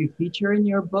solutions that you feature in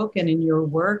your book and in your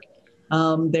work.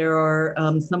 There are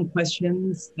some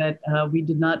questions that we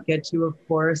did not get to, of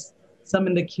course, some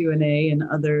in the Q&A and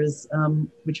others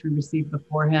which we received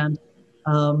beforehand.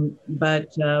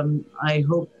 But I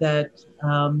hope that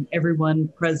everyone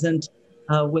present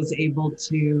was able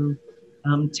to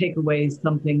take away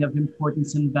something of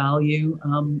importance and value.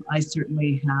 I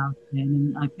certainly have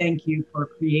been, and I thank you for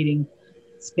creating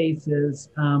spaces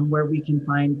where we can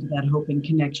find that hope and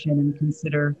connection and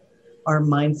consider our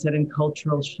mindset and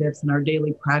cultural shifts in our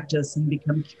daily practice and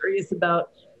become curious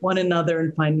about one another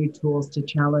and find new tools to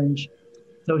challenge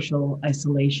social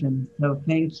isolation. So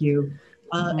thank you.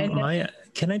 Maya,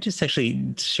 can I just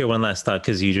actually share one last thought,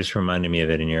 because you just reminded me of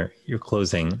it in your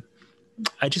closing.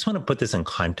 I just want to put this in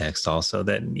context also,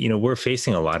 that, we're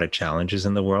facing a lot of challenges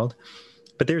in the world,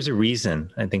 but there's a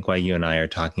reason, I think, why you and I are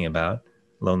talking about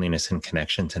loneliness and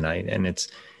connection tonight. And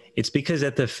it's because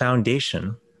at the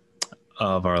foundation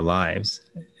of our lives,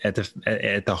 at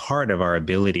the heart of our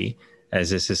ability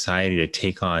as a society to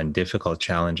take on difficult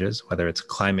challenges, whether it's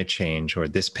climate change or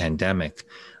this pandemic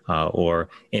or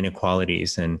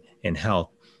inequalities in health,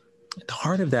 at the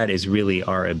heart of that is really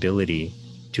our ability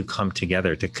to come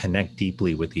together, to connect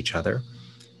deeply with each other.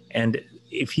 And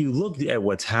if you look at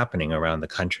what's happening around the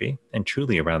country and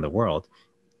truly around the world,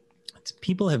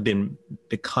 people have been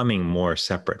becoming more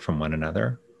separate from one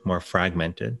another, more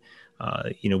fragmented.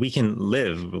 We can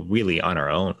live really on our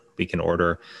own. We can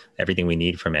order everything we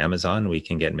need from Amazon. We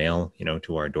can get mail,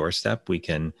 to our doorstep. We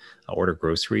can order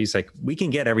groceries. Like, we can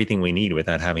get everything we need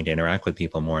without having to interact with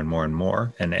people more and more and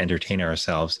more, and entertain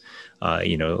ourselves,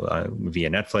 via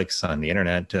Netflix, on the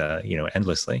internet,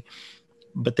 endlessly.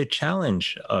 But the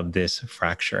challenge of this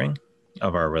fracturing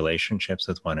of our relationships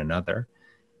with one another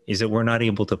is that we're not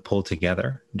able to pull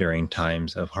together during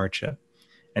times of hardship.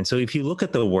 And so if you look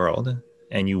at the world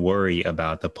and you worry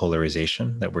about the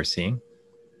polarization that we're seeing,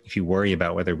 if you worry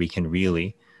about whether we can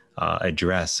really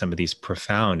address some of these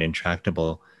profound,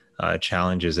 intractable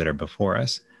challenges that are before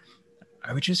us,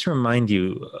 I would just remind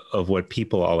you of what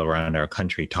people all around our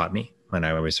country taught me when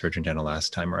I was Surgeon General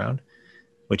last time around,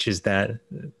 which is that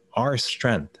our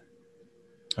strength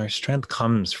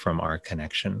comes from our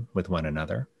connection with one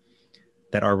another,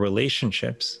 that our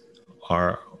relationships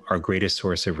are our greatest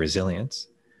source of resilience,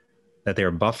 that they're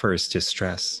buffers to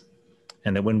stress,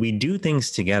 and that when we do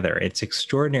things together, it's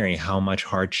extraordinary how much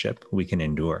hardship we can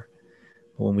endure.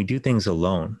 But when we do things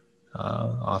alone,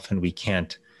 often we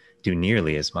can't do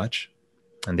nearly as much.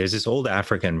 And there's this old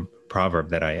African proverb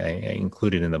that I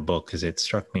included in the book because it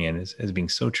struck me and as being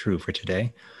so true for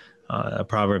today. A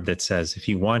proverb that says, if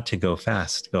you want to go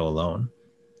fast, go alone.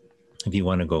 If you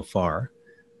want to go far,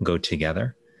 go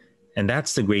together. And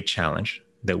that's the great challenge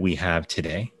that we have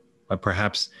today. But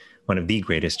perhaps one of the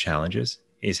greatest challenges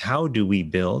is, how do we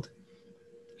build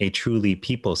a truly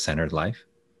people-centered life?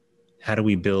 How do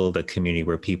we build a community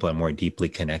where people are more deeply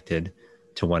connected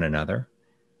to one another?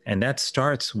 And that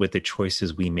starts with the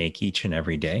choices we make each and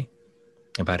every day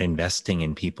about investing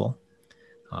in people.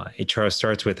 It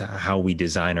starts with how we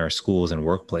design our schools and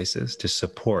workplaces to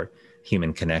support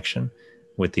human connection,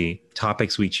 with the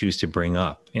topics we choose to bring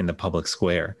up in the public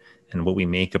square and what we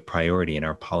make a priority in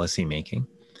our policy making.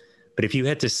 But if you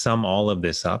had to sum all of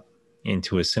this up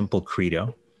into a simple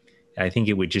credo, I think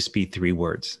it would just be 3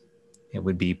 words. It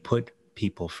would be, put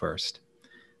people first.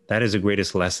 That is the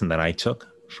greatest lesson that I took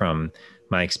from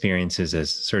my experiences as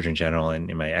Surgeon General and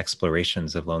in my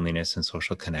explorations of loneliness and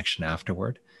social connection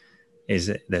afterward, is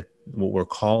that what we're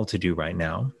called to do right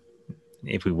now,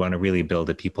 if we want to really build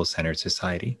a people-centered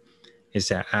society, is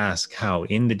to ask how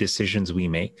in the decisions we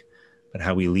make, about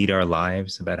how we lead our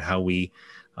lives, about how we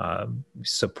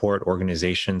support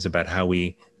organizations, about how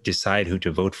we decide who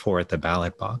to vote for at the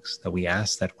ballot box, that we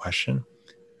ask that question,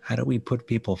 how do we put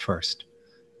people first?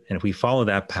 And if we follow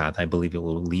that path, I believe it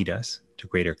will lead us to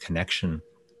greater connection,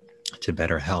 to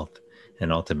better health,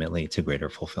 and ultimately to greater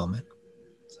fulfillment.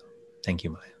 So, thank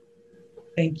you, Maya.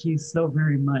 Thank you so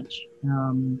very much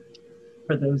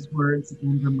for those words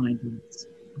and reminders.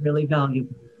 Really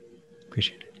valuable.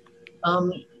 Appreciate it.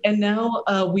 And now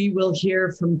we will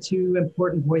hear from two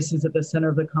important voices at the center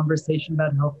of the conversation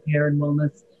about healthcare and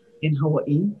wellness in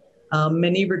Hawaii.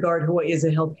 Many regard Hawaii as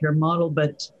a healthcare model,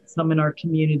 but some in our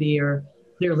community are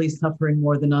clearly suffering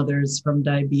more than others from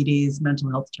diabetes, mental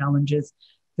health challenges,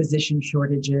 physician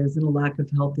shortages, and a lack of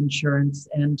health insurance.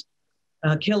 And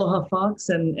Kealoha Fox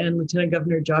and Lieutenant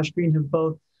Governor Josh Green have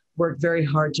both worked very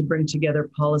hard to bring together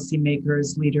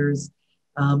policymakers, leaders,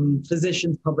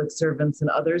 physicians, public servants, and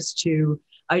others to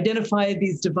identify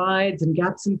these divides and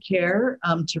gaps in care,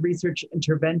 to research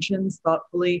interventions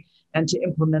thoughtfully, and to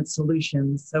implement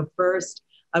solutions. So first,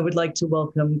 I would like to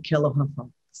welcome Kealoha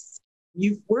Fox.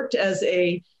 You've worked as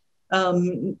a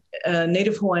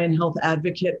Native Hawaiian health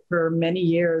advocate for many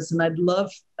years, and I'd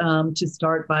love to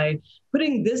start by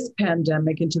putting this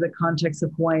pandemic into the context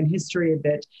of Hawaiian history a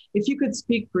bit. If you could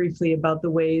speak briefly about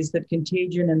the ways that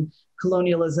contagion and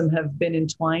colonialism have been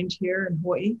entwined here in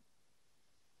Hawaii.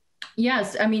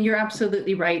 Yes, I mean, you're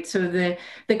absolutely right. So the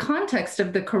context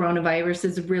of the coronavirus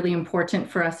is really important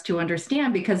for us to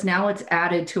understand, because now it's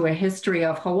added to a history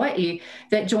of Hawaii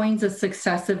that joins a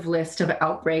successive list of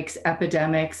outbreaks,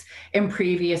 epidemics, and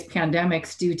previous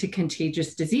pandemics due to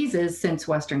contagious diseases since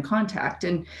Western contact.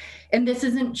 And this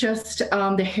isn't just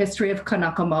the history of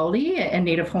Kanaka Maoli and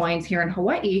Native Hawaiians here in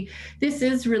Hawaii. This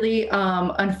is really,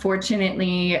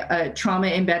 unfortunately, trauma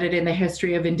embedded in the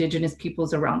history of Indigenous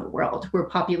peoples around the world, where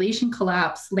population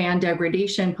collapse, land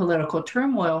degradation, political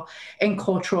turmoil, and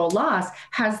cultural loss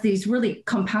has these really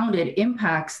compounded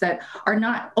impacts that are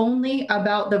not only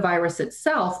about the virus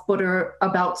itself, but are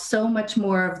about so much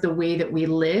more of the way that we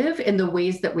live and the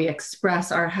ways that we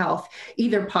express our health,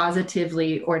 either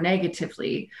positively or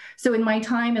negatively. So in my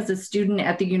time as a student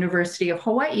at the University of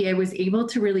Hawaii, I was able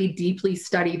to really deeply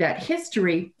study that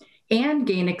history and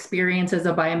gain experience as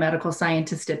a biomedical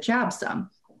scientist at JABSA.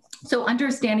 So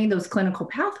understanding those clinical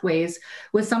pathways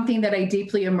was something that I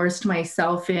deeply immersed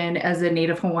myself in as a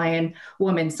Native Hawaiian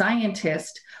woman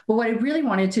scientist. But what I really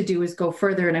wanted to do is go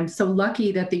further. And I'm so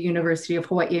lucky that the University of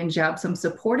Hawaii and JABSA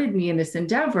supported me in this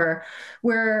endeavor,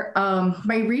 where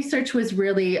my research was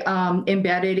really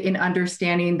embedded in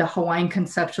understanding the Hawaiian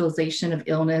conceptualization of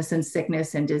illness and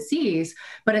sickness and disease,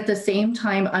 but at the same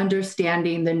time,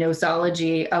 understanding the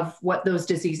nosology of what those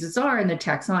diseases are and the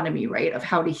taxonomy, right, of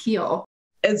how to heal.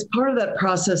 As part of that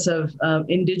process of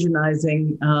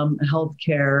indigenizing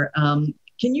healthcare,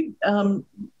 can you,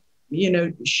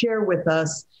 share with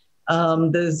us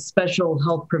the special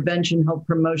health prevention, health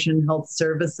promotion, health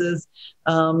services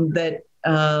that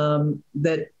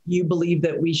you believe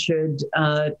that we should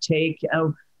take?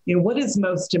 What is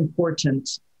most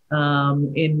important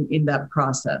in that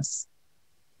process?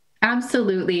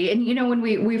 Absolutely. And, when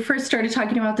we first started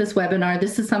talking about this webinar,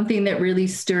 this is something that really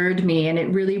stirred me, and it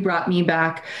really brought me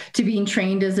back to being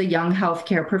trained as a young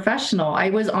healthcare professional.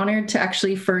 I was honored to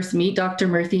actually first meet Dr.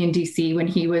 Murthy in DC when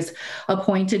he was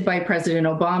appointed by President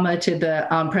Obama to the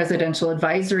Presidential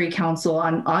Advisory Council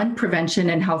on Prevention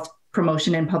and Health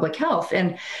Promotion and Public Health.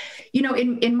 And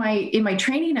in my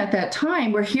training at that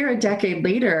time, we're here a decade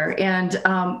later, and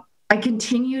I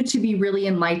continue to be really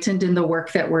enlightened in the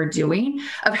work that we're doing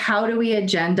of how do we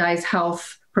agendize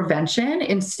health prevention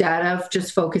instead of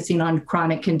just focusing on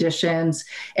chronic conditions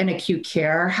and acute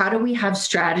care. How do we have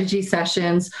strategy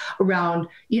sessions around,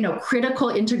 critical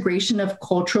integration of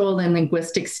cultural and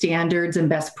linguistic standards and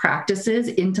best practices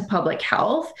into public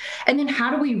health? And then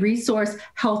how do we resource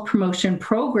health promotion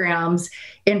programs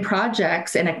and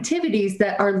projects and activities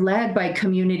that are led by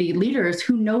community leaders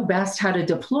who know best how to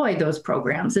deploy those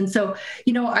programs? And so,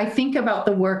 I think about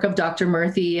the work of Dr.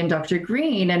 Murthy and Dr.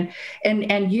 Green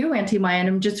and you, Auntie Maya, and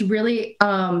I'm just really,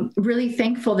 really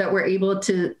thankful that we're able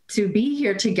to be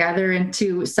here together and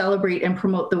to celebrate and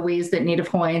promote the ways that Native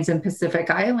Hawaiians and Pacific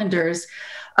Islanders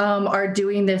are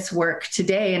doing this work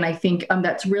today. And I think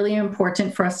that's really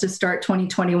important for us to start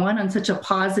 2021 on such a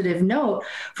positive note,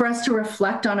 for us to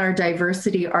reflect on our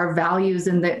diversity, our values,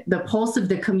 and the pulse of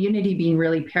the community being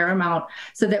really paramount,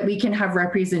 so that we can have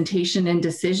representation in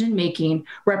decision-making,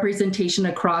 representation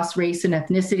across race and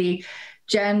ethnicity,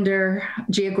 gender,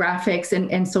 geographics,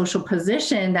 and social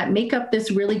position that make up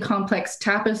this really complex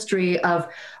tapestry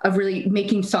of really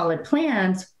making solid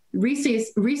plans,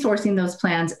 resourcing those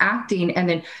plans, acting, and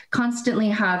then constantly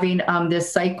having this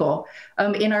cycle.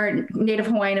 In our Native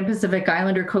Hawaiian and Pacific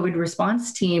Islander COVID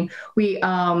response team, we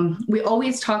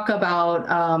always talk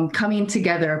about coming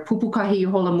together, pupukahi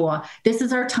holamua. This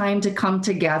is our time to come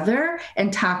together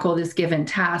and tackle this given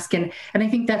task. And I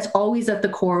think that's always at the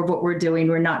core of what we're doing.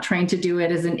 We're not trying to do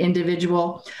it as an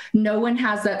individual. No one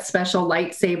has that special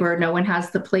lightsaber. No one has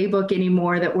the playbook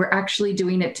anymore, that we're actually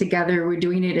doing it together. We're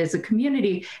doing it as a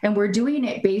community, and we're doing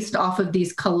it based off of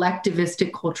these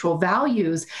collectivistic cultural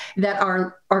values that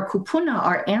our kupuna,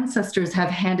 our ancestors, have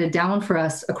handed down for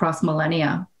us across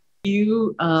millennia.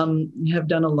 You have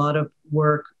done a lot of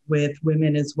work with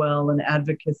women as well, and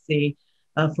advocacy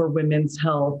for women's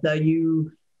health.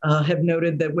 You have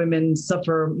noted that women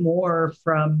suffer more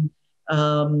from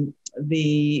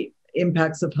the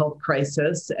impacts of health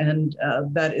crisis, and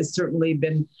that has certainly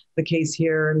been the case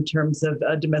here in terms of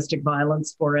domestic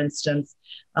violence, for instance.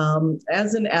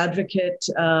 As an advocate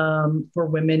for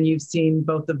women, you've seen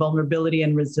both the vulnerability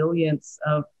and resilience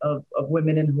of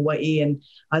women in Hawaii, and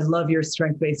I love your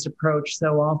strength-based approach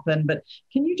so often. But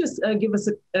can you just give us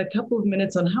a couple of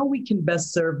minutes on how we can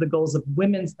best serve the goals of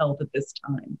women's health at this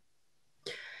time?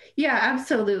 Yeah,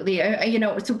 absolutely.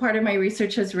 So part of my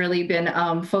research has really been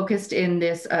focused in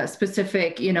this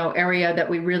specific, area that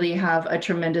we really have a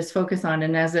tremendous focus on.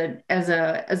 And as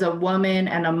a woman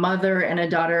and a mother and a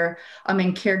daughter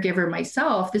and caregiver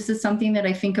myself, this is something that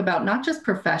I think about not just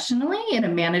professionally in a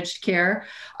managed care,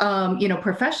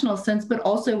 professional sense, but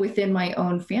also within my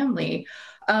own family.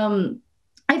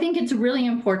 I think it's really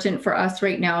important for us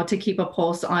right now to keep a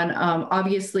pulse on,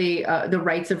 obviously, the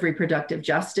rights of reproductive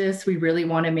justice. We really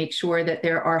want to make sure that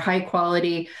there are high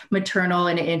quality maternal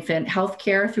and infant health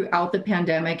care throughout the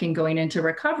pandemic and going into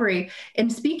recovery. And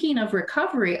speaking of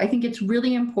recovery, I think it's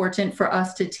really important for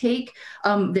us to take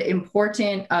the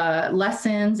important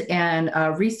lessons and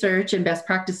research and best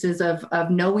practices of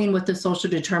knowing what the social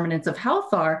determinants of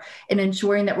health are, and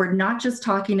ensuring that we're not just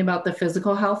talking about the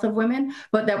physical health of women,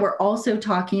 but that we're also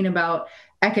talking about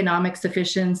economic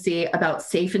sufficiency, about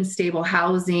safe and stable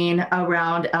housing,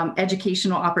 around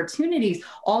educational opportunities,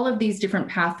 all of these different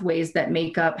pathways that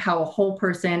make up how a whole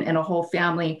person and a whole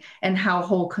family and how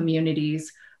whole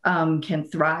communities can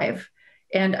thrive.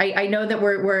 And I know that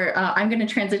I'm going to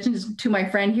transition to my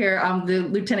friend here, the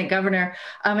Lieutenant Governor.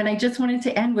 And I just wanted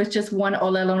to end with just one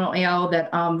olelo no eau that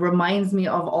reminds me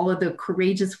of all of the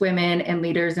courageous women and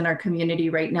leaders in our community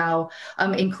right now,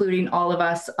 including all of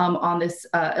us on this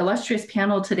illustrious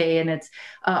panel today. And it's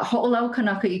ho'olau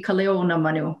kanaka I ka leo na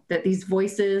manu, that these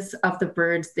voices of the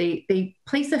birds, they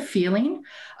place a feeling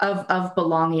of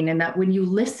belonging, and that when you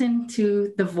listen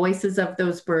to the voices of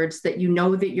those birds, that you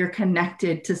know that you're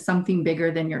connected to something bigger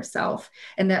than yourself,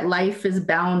 and that life is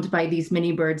bound by these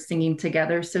many birds singing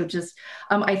together. So just,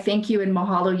 I thank you and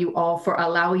mahalo you all for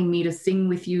allowing me to sing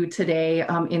with you today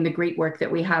in the great work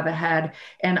that we have ahead.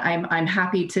 And I'm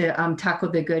happy to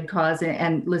tackle the good cause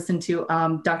and listen to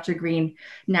Dr. Green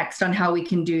next on how we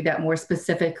can do that more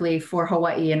specifically for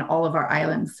Hawaii and all of our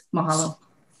islands. Mahalo.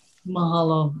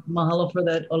 Mahalo. Mahalo for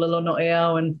that olelo no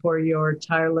eau and for your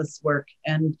tireless work,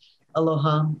 and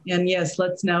aloha. And yes,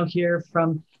 let's now hear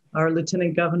from our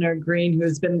Lieutenant Governor Green, who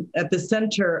has been at the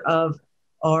center of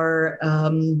our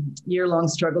year-long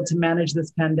struggle to manage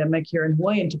this pandemic here in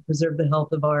Hawaii and to preserve the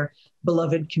health of our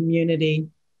beloved community.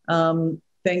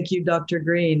 Thank you, Dr.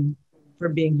 Green, for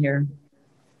being here.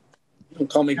 Don't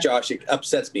call me Josh, it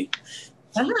upsets me.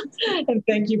 And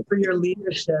thank you for your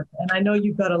leadership. And I know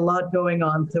you've got a lot going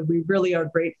on, so we really are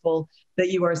grateful that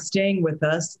you are staying with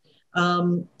us.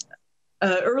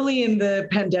 Early in the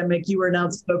pandemic, you were an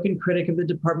outspoken critic of the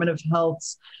Department of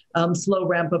Health's slow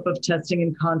ramp up of testing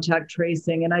and contact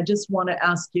tracing. And I just want to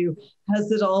ask you,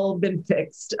 has it all been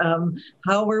fixed?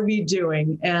 How are we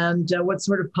doing? And what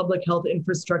sort of public health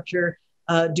infrastructure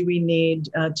do we need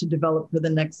to develop for the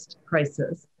next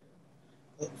crisis?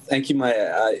 Thank you,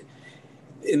 Maya.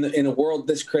 In a world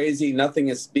this crazy, nothing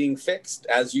is being fixed,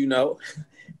 as you know,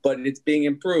 but it's being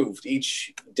improved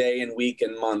each day and week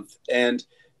and month. And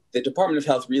the Department of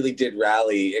Health really did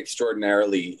rally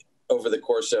extraordinarily over the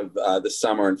course of the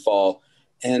summer and fall,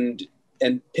 and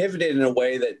pivoted in a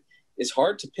way that is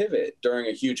hard to pivot during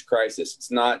a huge crisis. It's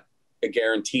not a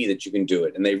guarantee that you can do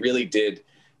it. And they really did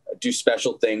do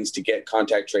special things to get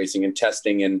contact tracing and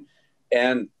testing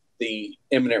and the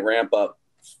imminent ramp up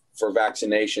for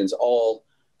vaccinations all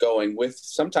going with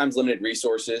sometimes limited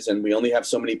resources. And we only have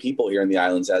so many people here in the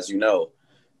islands, as you know,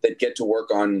 that get to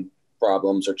work on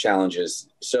problems or challenges.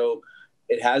 So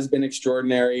it has been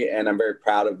extraordinary, and I'm very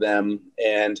proud of them.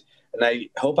 And I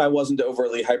hope I wasn't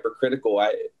overly hypercritical.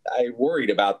 I worried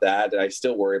about that, and I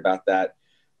still worry about that.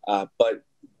 But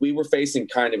we were facing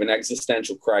kind of an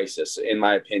existential crisis, in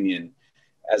my opinion,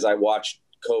 as I watched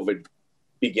COVID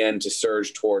begin to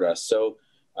surge toward us. So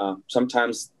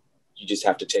sometimes you just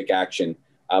have to take action.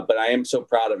 But I am so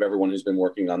proud of everyone who's been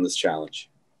working on this challenge.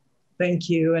 Thank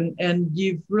you. And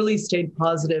you've really stayed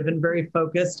positive and very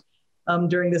focused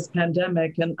during this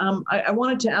pandemic. And I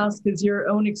wanted to ask, has your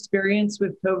own experience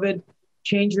with COVID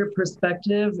changed your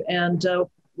perspective? And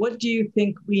what do you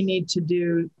think we need to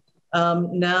do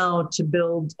now to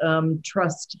build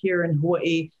trust here in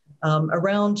Hawaii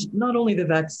around not only the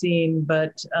vaccine,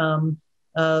 but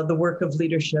the work of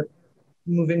leadership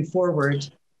moving forward?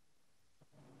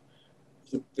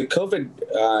 The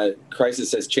COVID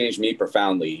crisis has changed me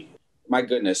profoundly. My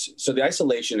goodness. So the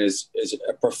isolation is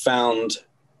a profound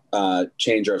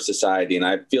changer of society. And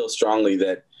I feel strongly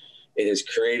that it has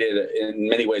created, in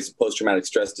many ways, a post-traumatic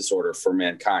stress disorder for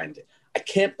mankind. I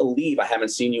can't believe I haven't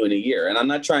seen you in a year. And I'm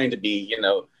not trying to be,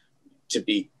 to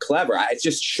be clever. It's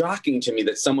just shocking to me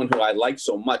that someone who I like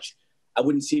so much, I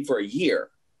wouldn't see for a year.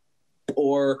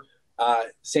 Or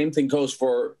same thing goes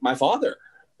for my father,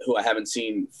 who I haven't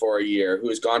seen for a year, who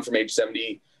has gone from age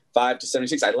 75 to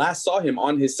 76. I last saw him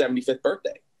on his 75th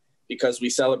birthday because we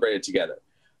celebrated together.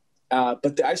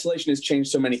 But the isolation has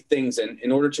changed so many things. And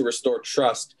in order to restore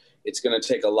trust, it's going to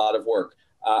take a lot of work.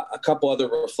 A couple other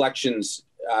reflections.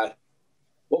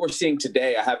 What we're seeing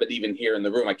today, I have it even here in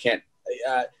the room. I can't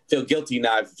feel guilty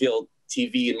now. I feel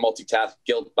TV and multitask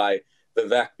guilt by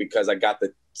Vivek because I got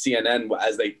the CNN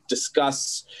as they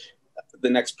discuss the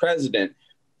next president.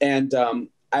 And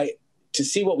to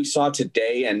see what we saw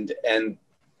today and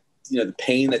the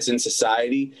pain that's in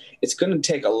society, it's going to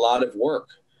take a lot of work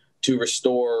to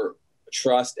restore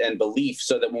trust and belief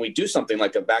so that when we do something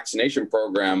like a vaccination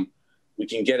program, we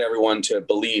can get everyone to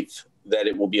believe that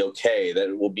it will be okay, that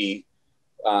it will be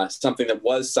something that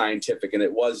was scientific and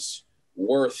it was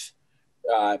worth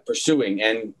pursuing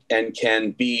and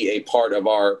can be a part of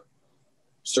our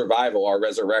survival, our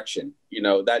resurrection.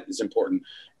 That is important.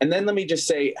 And then let me just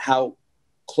say how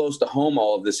close to home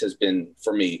all of this has been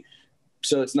for me.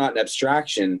 So it's not an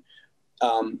abstraction.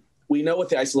 We know what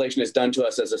the isolation has done to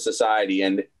us as a society.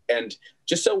 And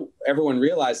just so everyone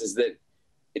realizes that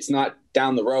it's not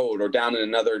down the road or down in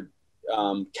another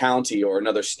county or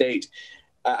another state.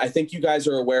 I think you guys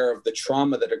are aware of the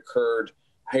trauma that occurred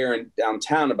here in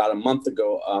downtown about a month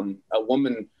ago. A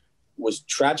woman was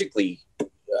tragically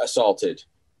assaulted,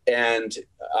 and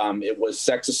it was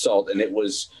sex assault, and it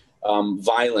was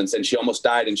violence, and she almost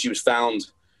died, and she was found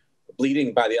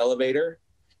bleeding by the elevator.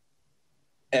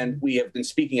 And we have been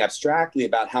speaking abstractly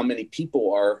about how many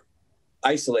people are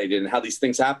isolated and how these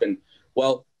things happen.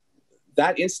 Well,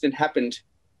 that incident happened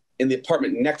in the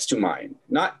apartment next to mine,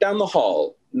 not down the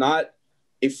hall, not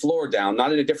a floor down,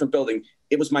 not in a different building.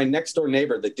 It was my next door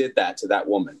neighbor that did that to that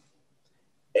woman.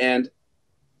 And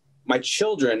my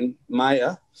children,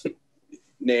 Maya,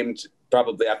 named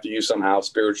probably after you somehow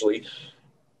spiritually,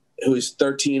 who is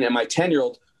 13, and my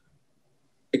 10-year-old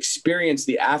experienced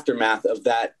the aftermath of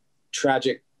that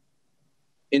tragic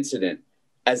incident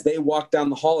as they walked down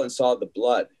the hall and saw the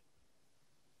blood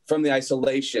from the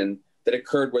isolation that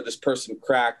occurred where this person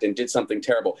cracked and did something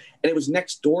terrible. And it was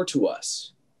next door to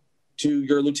us, to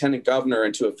your lieutenant governor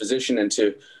and to a physician and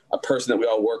to a person that we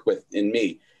all work with in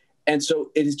me. And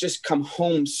so it has just come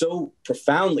home so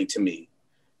profoundly to me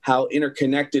how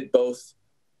interconnected both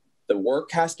the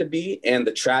work has to be and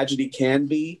the tragedy can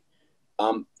be.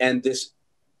 And this,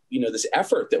 this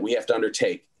effort that we have to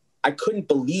undertake. I couldn't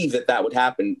believe that would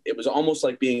happen. It was almost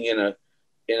like being in a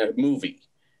movie.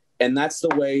 And that's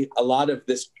the way a lot of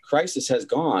this crisis has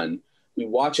gone. We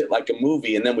watch it like a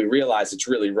movie, and then we realize it's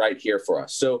really right here for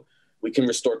us. So we can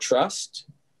restore trust.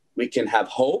 We can have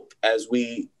hope as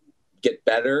we get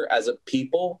better as a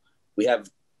people. We have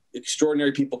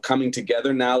extraordinary people coming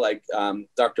together now, like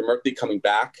Dr. Murthy coming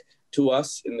back to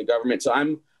us in the government. So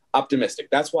I'm optimistic.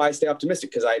 That's why I stay optimistic,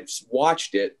 because I've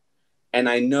watched it, and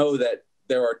I know that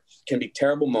can be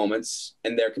terrible moments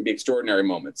and there can be extraordinary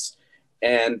moments,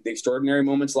 and the extraordinary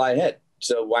moments lie ahead.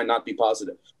 So why not be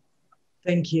positive?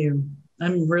 Thank you.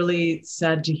 I'm really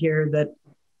sad to hear that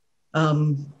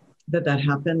that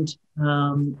happened,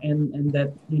 and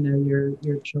that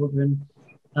your children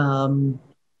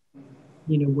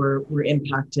were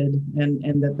impacted,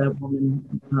 and that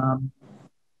woman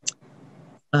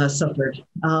suffered.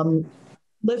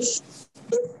 Let's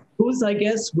close, I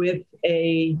guess, with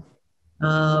a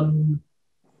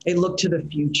look to the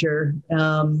future.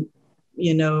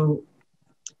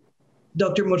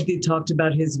 Dr. Murthy talked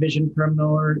about his vision for a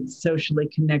more socially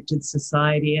connected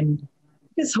society. And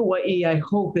because Hawaii, I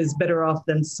hope, is better off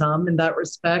than some in that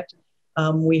respect.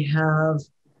 We have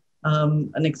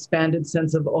an expanded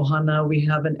sense of ohana. We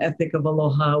have an ethic of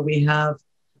aloha. We have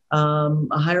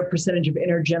a higher percentage of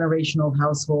intergenerational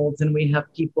households, and we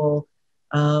have people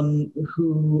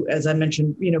who, as I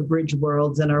mentioned, bridge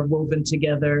worlds and are woven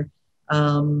together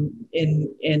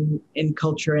in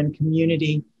culture and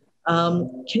community.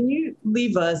 Can you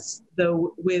leave us,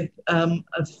 though, with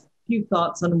a few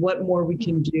thoughts on what more we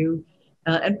can do,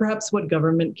 and perhaps what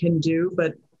government can do,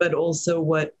 but also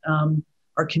what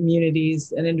our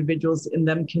communities and individuals in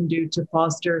them can do to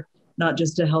foster not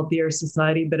just a healthier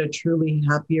society, but a truly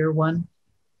happier one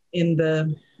in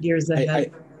the years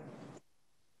ahead?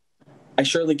 I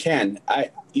surely can.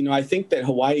 I think that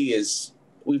Hawaii is,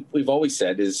 we've always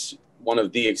said, is one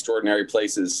of the extraordinary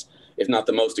places, if not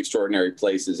the most extraordinary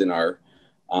places in our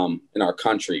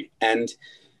country. And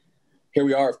here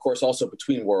we are, of course, also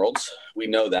between worlds. We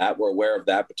know that. We're aware of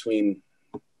that, between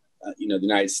the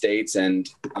United States and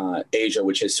Asia,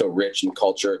 which is so rich in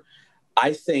culture.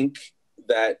 I think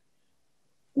that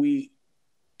we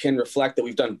can reflect that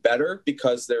we've done better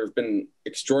because there have been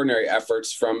extraordinary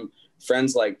efforts from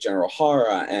friends like General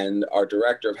Hara and our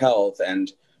Director of Health,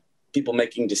 and people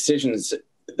making decisions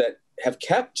that have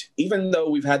kept, even though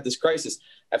we've had this crisis,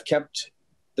 have kept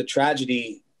the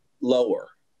tragedy lower,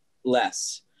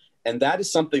 less. And that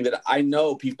is something that I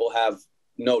know people have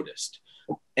noticed.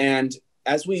 And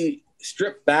as we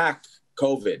strip back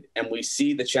COVID and we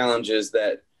see the challenges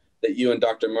that you and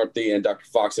Dr. Murthy and Dr.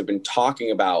 Fox have been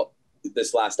talking about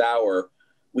this last hour,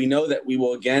 we know that we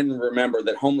will again remember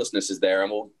that homelessness is there,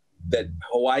 and that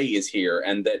Hawaii is here,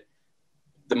 and that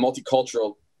the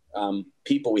multicultural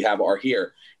people we have are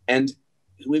here. And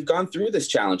we've gone through this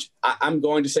challenge. I'm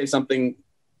going to say something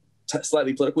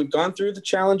slightly political. We've gone through the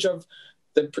challenge of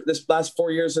this last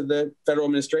 4 years of the federal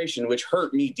administration, which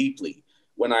hurt me deeply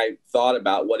when I thought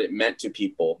about what it meant to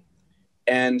people.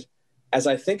 And as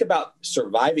I think about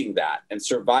surviving that and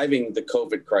surviving the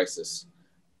COVID crisis,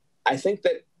 I think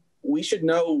that we should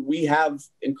know we have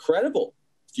incredible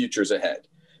futures ahead.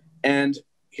 And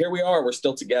here we are, we're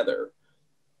still together.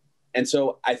 And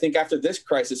so I think after this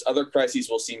crisis, other crises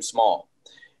will seem small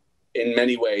in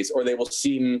many ways, or they will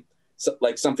seem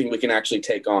like something we can actually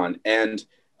take on. And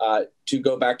to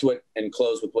go back to it and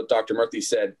close with what Dr. Murthy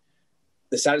said,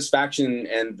 the satisfaction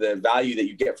and the value that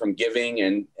you get from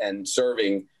giving and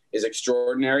serving is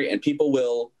extraordinary. And people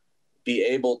will be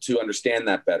able to understand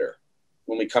that better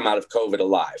when we come out of COVID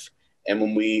alive. And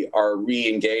when we are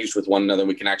re-engaged with one another,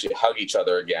 we can actually hug each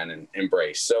other again and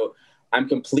embrace. So I'm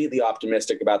completely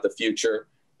optimistic about the future.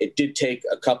 It did take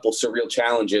a couple surreal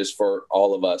challenges for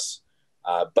all of us,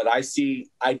 but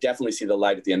I definitely see the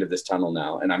light at the end of this tunnel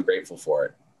now, and I'm grateful for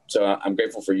it. So I'm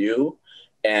grateful for you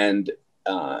and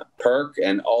Perk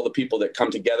and all the people that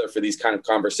come together for these kind of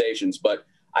conversations. But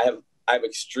I have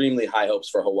extremely high hopes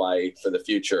for Hawaii for the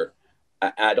future.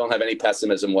 I don't have any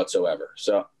pessimism whatsoever.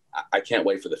 So I can't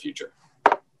wait for the future.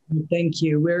 Thank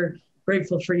you. We're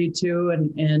grateful for you too,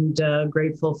 and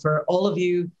grateful for all of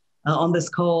you on this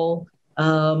call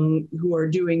who are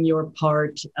doing your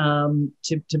part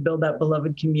to build that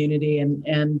beloved community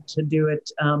and to do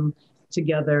it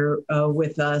together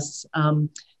with us.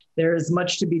 There is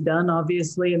much to be done,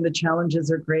 obviously, and the challenges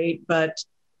are great, but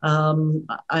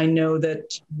I know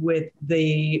that with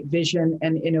the vision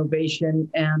and innovation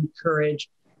and courage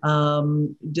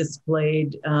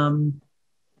displayed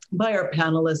by our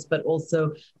panelists, but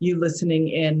also you listening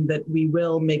in, that we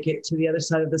will make it to the other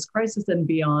side of this crisis and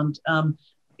beyond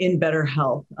in better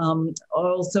health.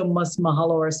 Also must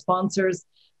mahalo our sponsors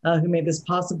who made this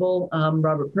possible,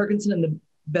 Robert Perkinson and the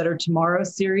Better Tomorrow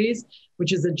series,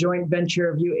 which is a joint venture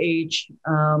of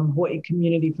Hawaii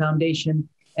Community Foundation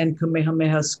and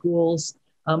Kamehameha Schools.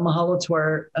 Mahalo to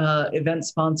our event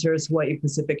sponsors, Hawaii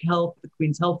Pacific Health, the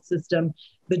Queen's Health System,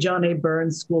 the John A.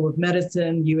 Burns School of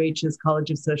Medicine, UH's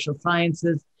College of Social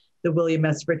Sciences, the William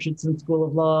S. Richardson School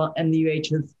of Law, and the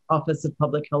UH's Office of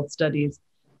Public Health Studies.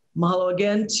 Mahalo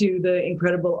again to the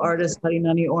incredible artist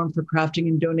Harinani Orm for crafting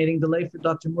and donating the lei for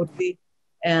Dr. Murthy.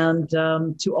 And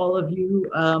to all of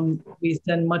you, we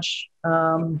send much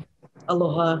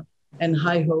aloha and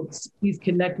high hopes. Please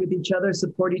connect with each other,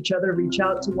 support each other, reach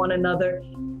out to one another,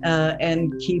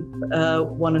 and keep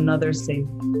one another safe.